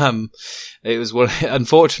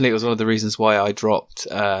 Unfortunately, it was one of the reasons why I dropped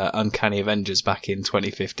Uncanny Avengers back in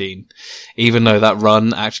 2015. Even though that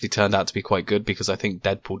run actually turned out to be quite good because I think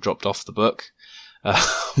Deadpool dropped off the book.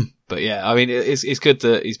 But yeah, I mean, it's good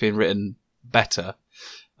that he's been written better.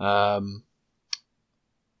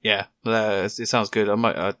 Yeah, it sounds good.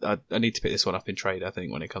 I need to pick this one up in trade, I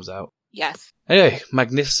think, when it comes out. Yes. Anyway,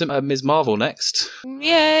 Magnificent Ms. Marvel next.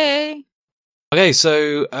 Yay! Okay,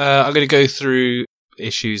 so I'm going to go through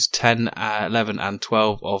issues 10, 11, and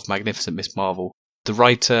 12 of Magnificent Ms. Marvel. The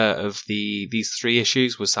writer of these 3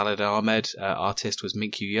 issues was Saladin Ahmed. Artist was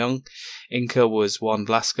Minkyu Young. Inker was Juan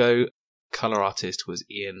Blasco. Color artist was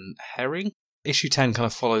Ian Herring. Issue 10 kind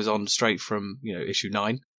of follows on straight from issue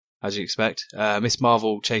 9, as you expect. Miss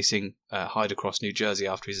Marvel chasing Hyde across New Jersey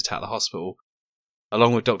after he's attacked the hospital,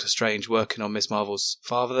 along with Doctor Strange working on Miss Marvel's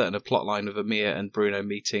father, and a plotline of Amir and Bruno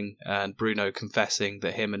meeting, and Bruno confessing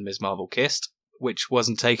that him and Miss Marvel kissed, which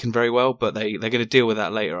wasn't taken very well, but they're going to deal with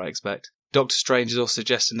that later, I expect. Doctor Strange is also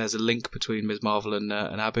suggesting there's a link between Ms. Marvel and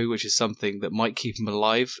Abu, which is something that might keep him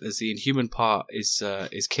alive, as the Inhuman part is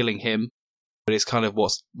killing him, but it's kind of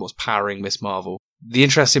what's powering Miss Marvel. The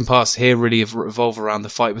interesting parts here really revolve around the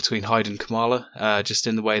fight between Hyde and Kamala, just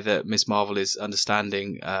in the way that Miss Marvel is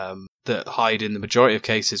understanding that Hyde, in the majority of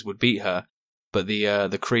cases, would beat her, but the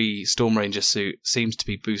Kree Storm Ranger suit seems to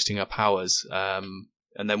be boosting her powers.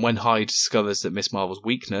 And then when Hyde discovers that Miss Marvel's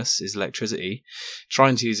weakness is electricity,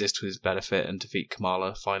 trying to use this to his benefit and defeat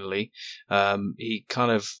Kamala finally, he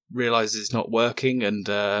kind of realizes it's not working, and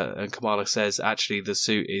Kamala says actually the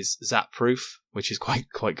suit is zap-proof, which is quite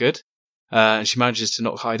good. And she manages to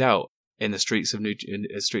knock Hyde out in the streets of New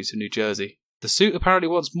Jersey. The suit apparently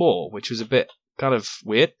wants more, which was a bit kind of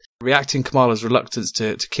weird. Reacting Kamala's reluctance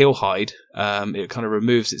to kill Hyde, it kind of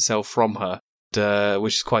removes itself from her,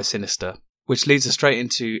 which is quite sinister. Which leads us straight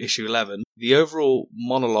into issue 11. The overall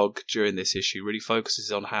monologue during this issue really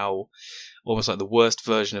focuses on how almost like the worst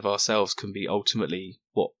version of ourselves can be ultimately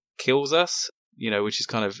what kills us, which is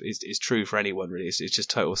kind of is true for anyone really. It's just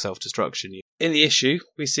total self-destruction. In the issue,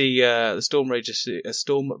 we see the Storm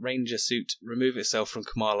Ranger suit remove itself from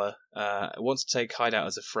Kamala. It wants to take Hyde out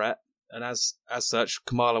as a threat, and as such,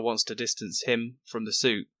 Kamala wants to distance him from the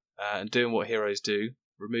suit, and doing what heroes do,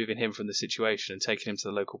 removing him from the situation and taking him to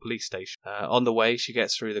the local police station. On the way, she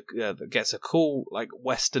gets gets a cool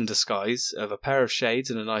Western disguise of a pair of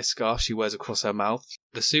shades and a nice scarf she wears across her mouth.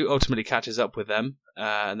 The suit ultimately catches up with them,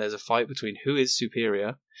 and there's a fight between who is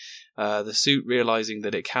superior. The suit realizing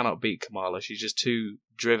that it cannot beat Kamala, she's just too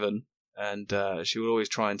driven, and she will always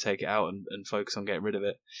try and take it out and focus on getting rid of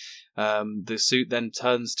it. The suit then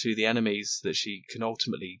turns to the enemies that she can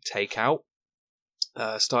ultimately take out,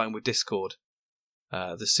 starting with Discord.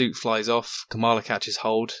 The suit flies off. Kamala catches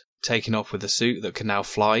hold, taking off with the suit that can now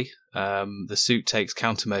fly. The suit takes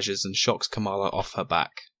countermeasures and shocks Kamala off her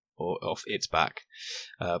back, or off its back,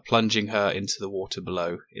 plunging her into the water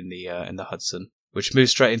below in the Hudson. Which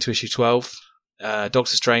moves straight into issue 12.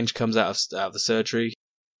 Doctor Strange comes out of the surgery,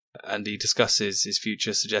 and he discusses his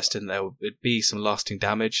future, suggesting there would be some lasting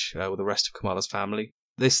damage with the rest of Kamala's family.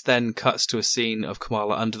 This then cuts to a scene of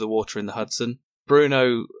Kamala under the water in the Hudson.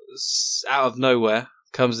 Bruno, out of nowhere,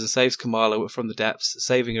 comes and saves Kamala from the depths,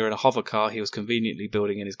 saving her in a hover car he was conveniently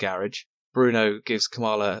building in his garage. Bruno gives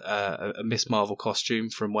Kamala a Miss Marvel costume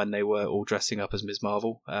from when they were all dressing up as Ms.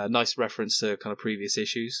 Marvel. Nice reference to kind of previous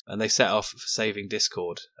issues. And they set off for saving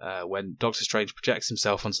Discord when Doctor Strange projects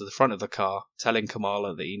himself onto the front of the car, telling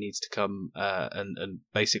Kamala that he needs to come and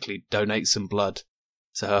basically donate some blood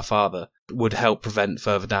to her father, would help prevent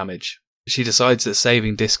further damage. She decides that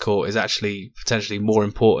saving Discord is actually potentially more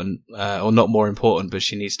important, or not more important, but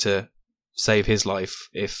she needs to save his life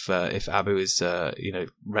if Abu is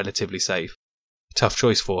relatively safe. Tough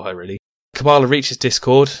choice for her, really. Kamala reaches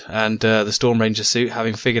Discord, and the Storm Ranger suit,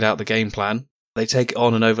 having figured out the game plan, they take it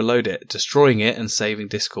on and overload it, destroying it and saving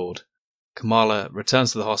Discord. Kamala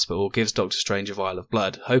returns to the hospital, gives Doctor Strange a vial of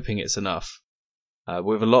blood, hoping it's enough.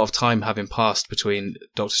 With a lot of time having passed between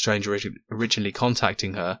Doctor Strange originally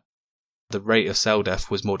contacting her, the rate of cell death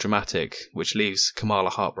was more dramatic, which leaves Kamala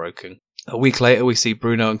heartbroken. A week later, we see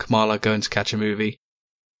Bruno and Kamala going to catch a movie.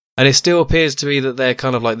 And it still appears to be that they're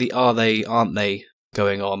kind of like the are they, aren't they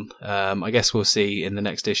going on. I guess we'll see in the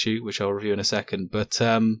next issue, which I'll review in a second. But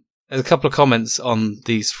there's a couple of comments on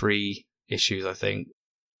these 3 issues, I think.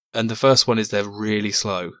 And the first one is they're really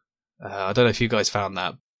slow. I don't know if you guys found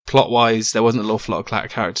that. Plot-wise, there wasn't an awful lot of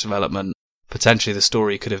character development. Potentially the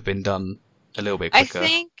story could have been done a little bit quicker.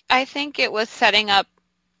 I think it was setting up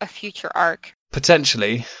a future arc.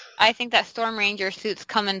 Potentially. I think that Storm Ranger suits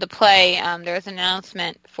come into play. There was an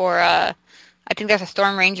announcement for, I think there's a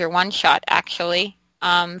Storm Ranger one-shot, actually,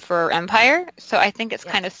 for Empire. So I think it's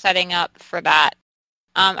kind of setting up for that.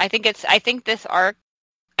 I think this arc,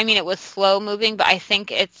 I mean, it was slow-moving, but I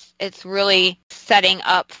think it's really setting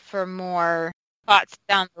up for more plots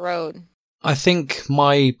down the road. I think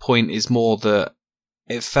my point is more that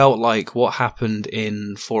it felt like what happened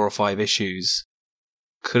in 4 or 5 issues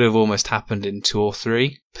could have almost happened in 2 or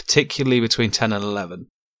 3, particularly between 10 and 11.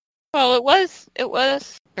 Well, it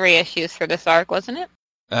was 3 issues for this arc, wasn't it?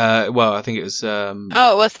 Well, I think it was. It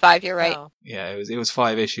was 5. You're right. Oh. Yeah, it was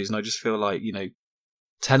 5 issues, and I just feel like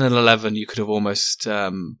 10 and 11 you could have almost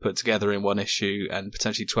put together in one issue, and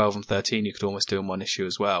potentially 12 and 13 you could almost do in one issue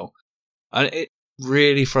as well. And it's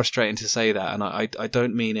really frustrating to say that, and I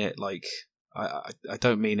don't mean it like I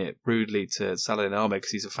don't mean it rudely to Saladin Ahmed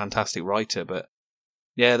because he's a fantastic writer, but.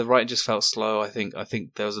 Yeah, the writing just felt slow. I think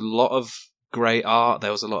there was a lot of great art,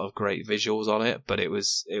 there was a lot of great visuals on it, but it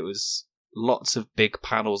was lots of big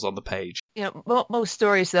panels on the page. Most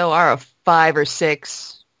stories though are a 5 or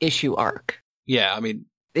 6 issue arc. Yeah, I mean,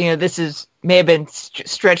 this may have been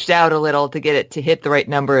stretched out a little to get it to hit the right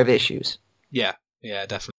number of issues. Yeah,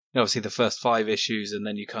 definitely. Obviously, the first 5 issues, and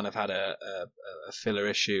then you kind of had a filler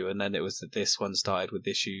issue, and then it was that this one started with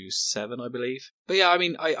issue 7, I believe. But yeah, I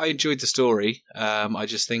mean, I enjoyed the story. I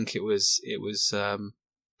just think it was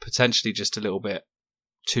potentially just a little bit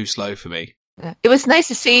too slow for me. It was nice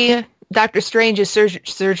to see Doctor Strange as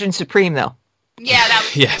Surgeon Supreme, though. Yeah, that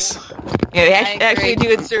was yes. Cool. Actually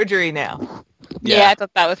doing surgery now. Yeah, I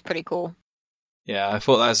thought that was pretty cool. Yeah, I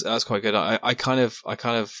thought that was quite good. I kind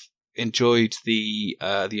of enjoyed the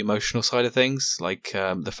emotional side of things, like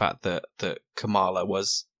the fact that Kamala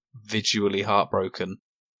was visually heartbroken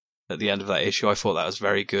at the end of that issue. I thought that was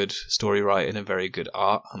very good story writing and very good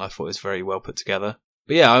art, and I thought it was very well put together.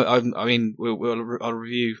 But yeah, I mean, I'll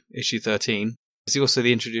review issue 13. There's also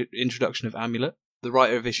the introduction of Amulet. The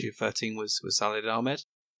writer of issue 13 was Saladin Ahmed.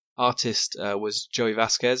 Artist was Joey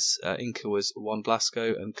Vasquez, inker was Juan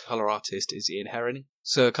Blasco, and colour artist is Ian Herring.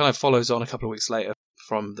 So it kind of follows on a couple of weeks later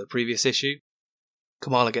from the previous issue.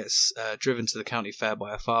 Kamala gets driven to the county fair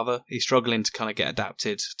by her father. He's struggling to kind of get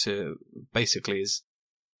adapted to basically his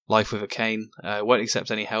life with a cane. Won't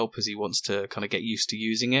accept any help as he wants to kind of get used to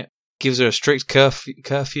using it. Gives her a strict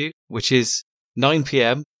curfew, which is 9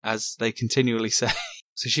 p.m. as they continually say.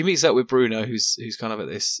 So she meets up with Bruno, who's kind of at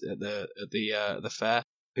the fair,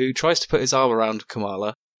 who tries to put his arm around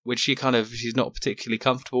Kamala, which she's not particularly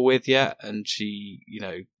comfortable with yet, and she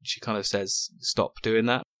kind of says stop doing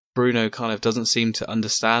that. Bruno kind of doesn't seem to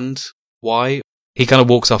understand why. He kind of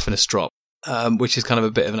walks off in a strop, which is kind of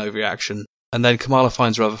a bit of an overreaction. And then Kamala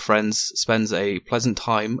finds her other friends, spends a pleasant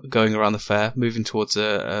time going around the fair, moving towards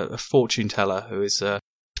a fortune teller who is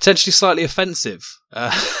potentially slightly offensive.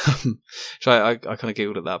 So I kind of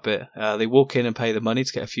giggled at that bit. They walk in and pay the money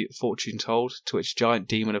to get a fortune told, to which a giant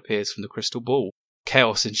demon appears from the crystal ball.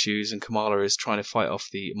 Chaos ensues, and Kamala is trying to fight off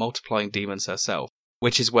the multiplying demons herself,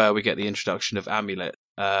 which is where we get the introduction of Amulet,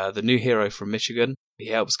 the new hero from Michigan. He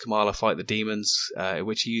helps Kamala fight the demons, in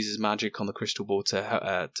which he uses magic on the crystal ball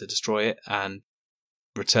to destroy it and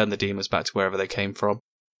return the demons back to wherever they came from.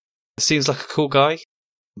 Seems like a cool guy.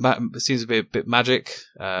 Seems to be a bit magic.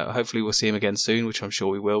 Hopefully we'll see him again soon, which I'm sure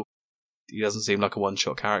we will. He doesn't seem like a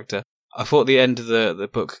one-shot character. I thought the end of the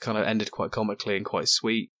book kind of ended quite comically and quite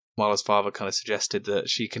sweet. Marla's father kind of suggested that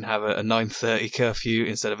she can have a 9:30 curfew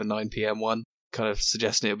instead of a 9 p.m. one, kind of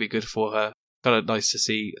suggesting it would be good for her. Kind of nice to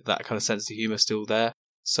see that kind of sense of humour still there.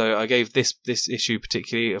 So I gave this issue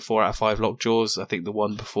particularly a 4 out of 5 lockjaws. I think the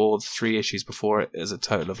one before, the 3 issues before it, is a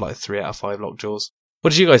total of like 3 out of 5 lockjaws.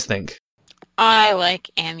 What did you guys think? I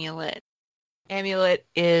like Amulet. Amulet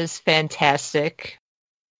is fantastic.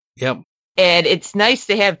 Yep. And it's nice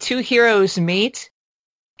to have 2 heroes meet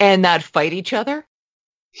and not fight each other.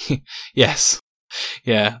 Yes.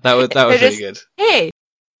 Yeah, that was really good. Hey,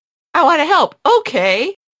 I want to help.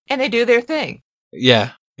 Okay. And they do their thing.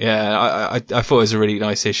 Yeah. I thought it was a really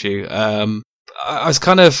nice issue. I was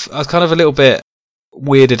kind of a little bit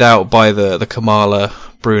weirded out by the Kamala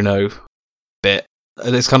Bruno bit.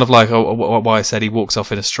 And it's kind of like why I said he walks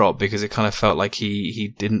off in a strop, because it kind of felt like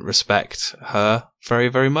he didn't respect her very,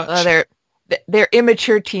 very much. They're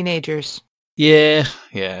immature teenagers. Yeah,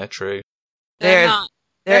 true. They're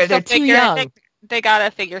too young. They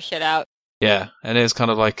gotta figure shit out. Yeah, and it's kind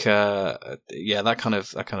of like that kind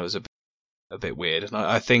of was a bit weird. And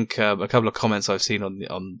I think a couple of comments I've seen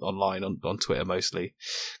online on Twitter, mostly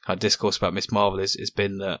kind of discourse about Miss Marvel has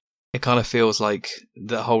been that it kind of feels like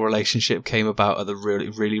the whole relationship came about at the really,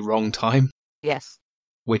 really wrong time. Yes.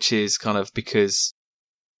 Which is kind of because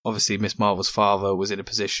obviously Miss Marvel's father was in a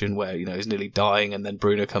position where, he's nearly dying, and then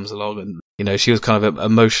Bruno comes along and, she was kind of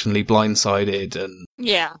emotionally blindsided, and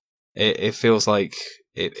yeah, it feels like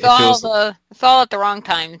it's all at the wrong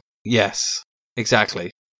time. Yes, exactly.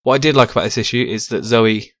 What I did like about this issue is that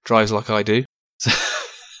Zoe drives like I do.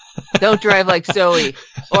 Don't drive like Zoe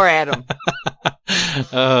or Adam.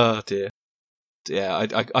 Oh dear. Yeah,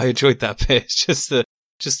 I enjoyed that bit. It's just the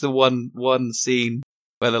one scene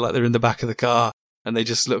where they're in the back of the car and they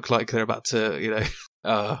just look like they're about to,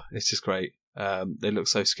 it's just great. They look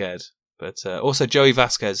so scared. But also Joey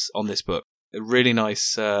Vasquez on this book, a really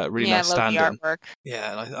nice, nice stand-in.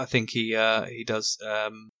 Yeah, and I think he does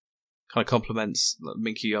kind of complements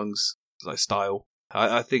Minky Young's style.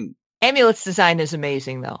 I think Amulet's design is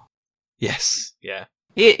amazing, though. Yes, yeah.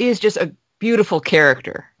 He is just a beautiful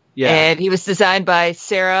character. Yeah. And he was designed by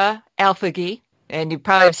Sarah Alphagi, and you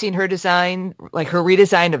probably have seen her design, like her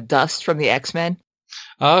redesign of Dust from the X-Men.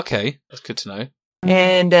 Oh, okay, that's good to know.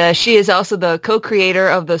 And she is also the co-creator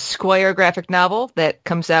of the Squire graphic novel that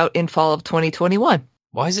comes out in fall of 2021.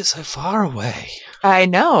 Why is it so far away? I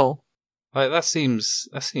know. Like that seems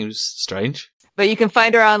strange. But you can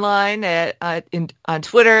find her online on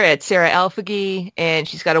Twitter at Sarah Alphagi, and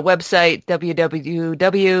she's got a website,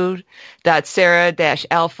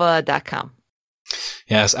 www.sarah-alpha.com.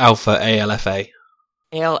 Yeah, it's Alpha, A-L-F-A.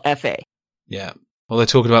 A-L-F-A. Yeah. Well, they're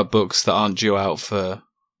talking about books that aren't due out for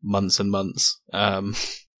months and months.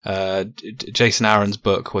 Jason Aaron's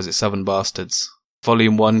book, was it Southern Bastards?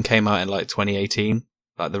 Volume 1 came out in 2018,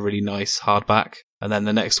 like the really nice hardback. And then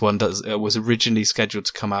the next one was originally scheduled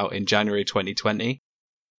to come out in January 2020.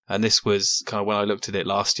 And this was kind of when I looked at it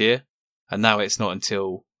last year. And now it's not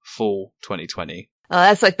until fall 2020.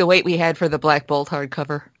 That's like the wait we had for the Black Bolt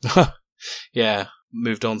hardcover. Yeah.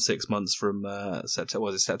 Moved on 6 months from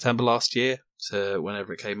September last year to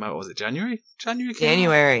whenever it came out. Was it January?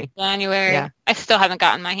 January. Yeah. I still haven't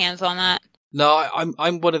gotten my hands on that. No,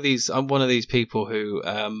 I'm one of these people who,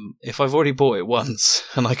 if I've already bought it once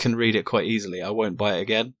and I can read it quite easily, I won't buy it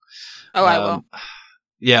again. Oh, I will.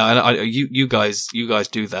 Yeah, you guys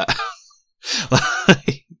do that.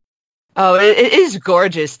 Oh, it is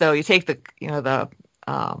gorgeous though. You take the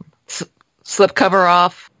slip cover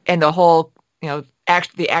off, and the whole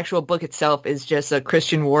the actual book itself is just a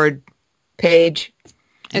Christian Ward page.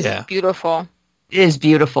 It's beautiful. It is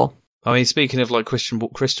beautiful. I mean, speaking of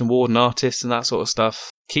Christian Ward and artists and that sort of stuff,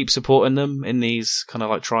 keep supporting them in these kind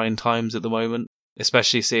of trying times at the moment,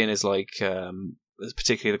 especially seeing as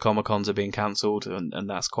particularly the Comic-Cons are being cancelled, and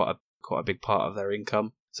that's quite a big part of their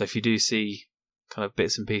income. So if you do see kind of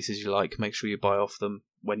bits and pieces you like, make sure you buy off them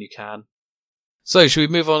when you can. So should we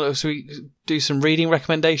move on? Should we do some reading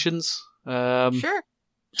recommendations? Sure.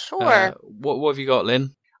 What have you got,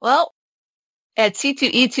 Lynn? Well, at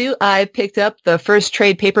C2E2, I picked up the first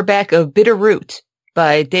trade paperback of Bitter Root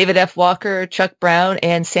by David F. Walker, Chuck Brown,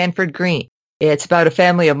 and Sanford Green. It's about a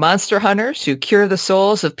family of monster hunters who cure the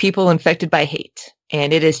souls of people infected by hate.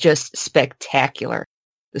 And it is just spectacular.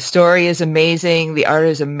 The story is amazing. The art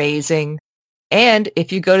is amazing. And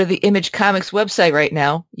if you go to the Image Comics website right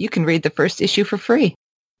now, you can read the first issue for free.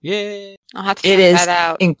 Yay! I'll have to check that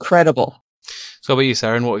out. It is incredible. So how about you,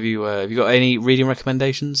 Sarah? What have you got any reading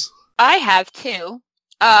recommendations? I have 2.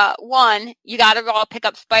 One, you gotta all pick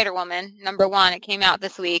up Spider-Woman, #1. It came out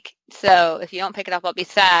this week. So if you don't pick it up, I'll be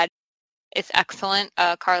sad. is excellent.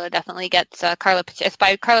 Carla definitely gets it's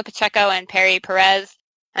by Carla Pacheco and Perry Perez.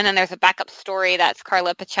 And then there's a backup story that's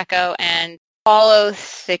Carla Pacheco and Paulo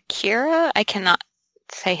Secura. I cannot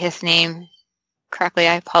say his name correctly.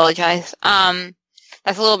 I apologize.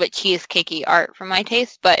 That's a little bit cheesecakey art for my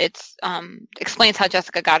taste, but it's explains how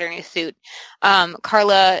Jessica got her new suit.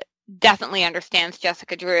 Carla definitely understands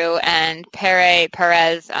Jessica Drew, and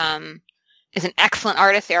Perez is an excellent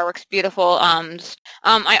artist. The artwork's beautiful.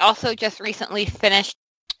 I also just recently finished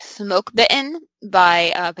Smoke Bitten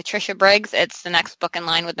by Patricia Briggs. It's the next book in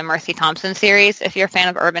line with the Mercy Thompson series. If you're a fan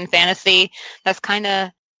of urban fantasy, that's kind of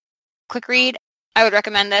quick read. I would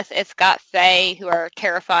recommend this. It's got fae who are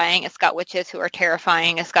terrifying. It's got witches who are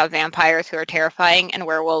terrifying. It's got vampires who are terrifying, and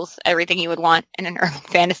werewolves. Everything you would want in an urban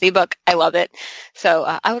fantasy book. I love it. So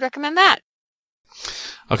I would recommend that.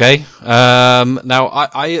 Okay. Now,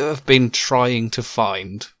 I have been trying to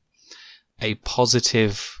find a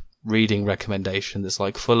positive reading recommendation that's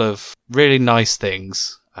like full of really nice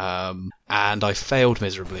things, and I failed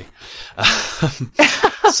miserably.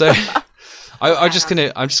 So I'm just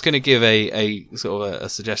gonna give a sort of a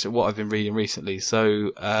suggestion of what I've been reading recently.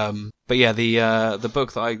 So, but yeah, the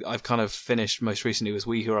book that I've kind of finished most recently was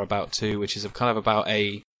We Who Are About To, which is kind of about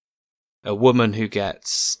a woman who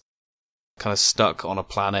gets kind of stuck on a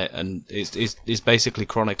planet and is basically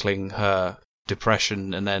chronicling her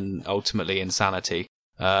depression and then ultimately insanity.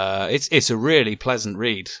 It's a really pleasant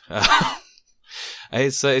read.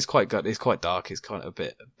 It's quite good. It's quite dark. It's kind of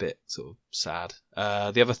a bit sort of sad.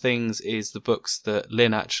 The other things is the books that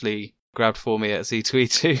Lynn actually grabbed for me at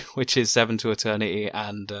Z2E2, which is Seven to Eternity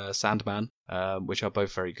and Sandman, which are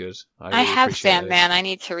both very good. I really have Sandman. Those. I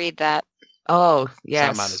need to read that. Oh, yes.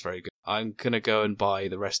 Sandman is very good. I'm going to go and buy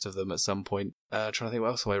the rest of them at some point. Trying to think what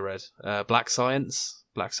else have I read. Black Science.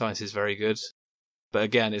 Black Science is very good. But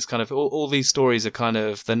again, it's kind of, all these stories are kind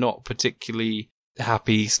of, they're not particularly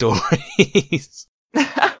happy stories.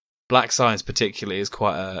 Black Science particularly is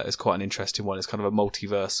quite an interesting one. It's kind of a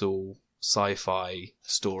multiversal sci-fi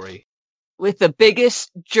story. With the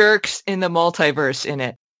biggest jerks in the multiverse in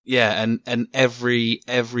it. Yeah, and every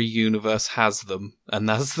universe has them, and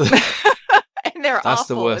that's the and they're that's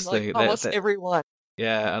awful the worst in, like, thing. Almost every one.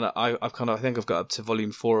 Yeah, and I think I've got up to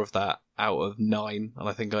volume 4 of that out of 9, and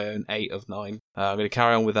I think I own 8 of 9. I'm going to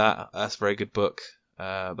carry on with that. That's a very good book.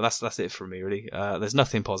 But that's it from me, really. There's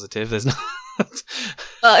nothing positive. There's no.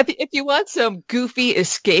 If you want some goofy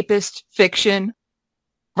escapist fiction,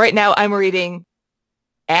 right now I'm reading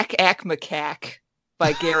Ack Ack Macaque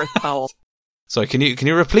by Gareth Powell. Sorry, can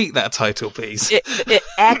you repeat that title, please?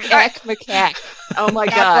 Ack Ack Macaque. Oh my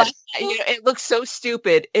god, it looks so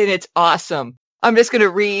stupid and it's awesome. I'm just going to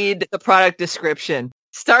read the product description.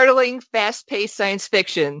 Startling, fast-paced science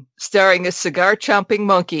fiction starring a cigar-chomping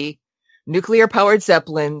monkey, nuclear-powered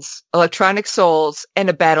zeppelins, electronic souls, and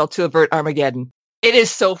a battle to avert Armageddon. It is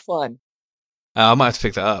so fun. I might have to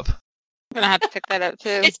pick that up. I'm going to have to pick that up,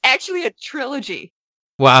 too. It's actually a trilogy.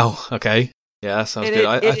 Wow, okay. Yeah, that sounds good.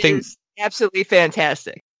 I think is absolutely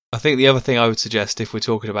fantastic. I think the other thing I would suggest if we're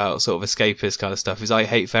talking about sort of escapist kind of stuff is I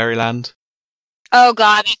Hate Fairyland. Oh,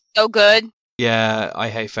 God, it's so good. Yeah, I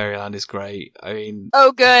Hate Fairyland is great. I mean...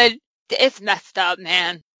 Oh, good. It's messed up,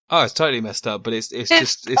 man. Oh, it's totally messed up, but it's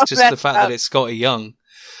just the fact that it's Scotty Young.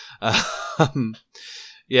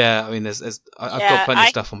 Yeah, I mean, I've got plenty of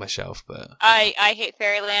stuff on my shelf, but I Hate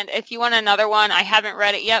Fairyland. If you want another one, I haven't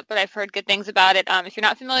read it yet, but I've heard good things about it. If you're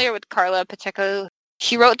not familiar with Carla Pacheco,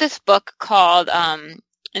 she wrote this book called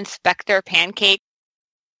Inspector Pancake,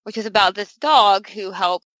 which is about this dog who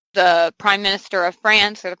helped the Prime Minister of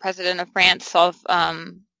France or the President of France solve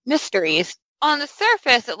mysteries. On the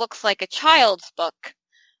surface, it looks like a child's book.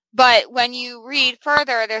 But when you read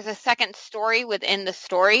further, there's a second story within the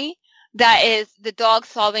story that is the dog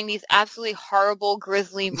solving these absolutely horrible,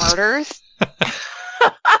 grisly murders.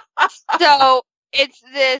 So it's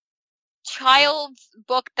this child's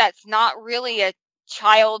book that's not really a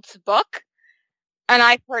child's book. And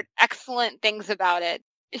I've heard excellent things about it.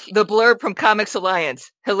 The blurb from Comics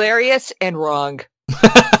Alliance. Hilarious and wrong.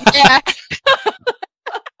 Yeah.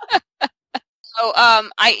 So,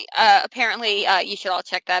 apparently, you should all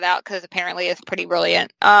check that out because apparently it's pretty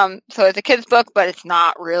brilliant. So it's a kid's book, but it's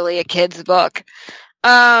not really a kid's book.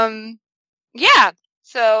 Yeah.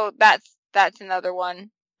 So that's another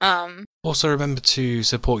one. Also remember to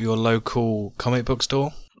support your local comic book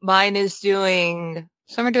store. Mine is doing...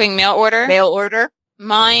 Some are doing mail order. Mail order.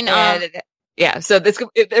 Mine, yeah, so it's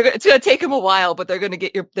going to take them a while, but they're going to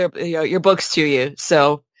get your books to you.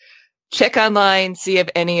 So check online, see if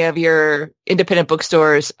any of your independent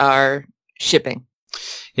bookstores are shipping.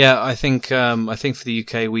 Yeah, I think for the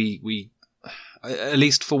UK, we at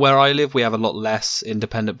least for where I live, we have a lot less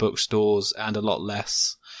independent bookstores and a lot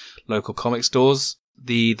less local comic stores.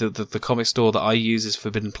 The comic store that I use is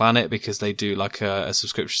Forbidden Planet because they do like a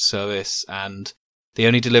subscription service, and they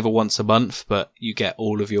only deliver once a month, but you get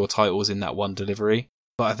all of your titles in that one delivery.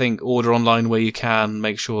 But I think order online where you can,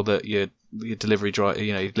 make sure that your delivery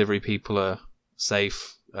delivery people are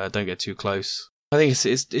safe. Don't get too close. I think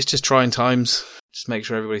it's just trying times. Just make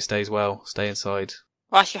sure everybody stays well. Stay inside.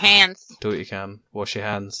 Wash your hands. Do what you can. Wash your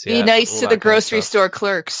hands. Be nice to the grocery store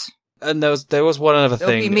clerks. And there was one other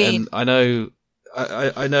thing. Don't be mean. And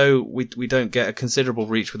I know we don't get a considerable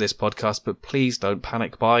reach with this podcast, but please don't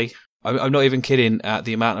panic buy. I'm not even kidding at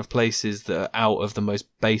the amount of places that are out of the most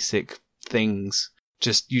basic things.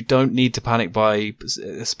 Just, you don't need to panic buy,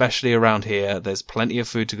 especially around here. There's plenty of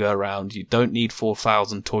food to go around. You don't need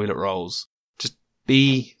 4,000 toilet rolls. Just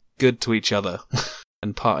be good to each other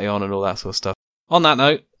and party on and all that sort of stuff. On that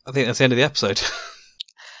note, I think that's the end of the episode.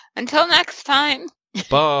 Until next time. Bye.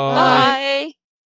 Bye.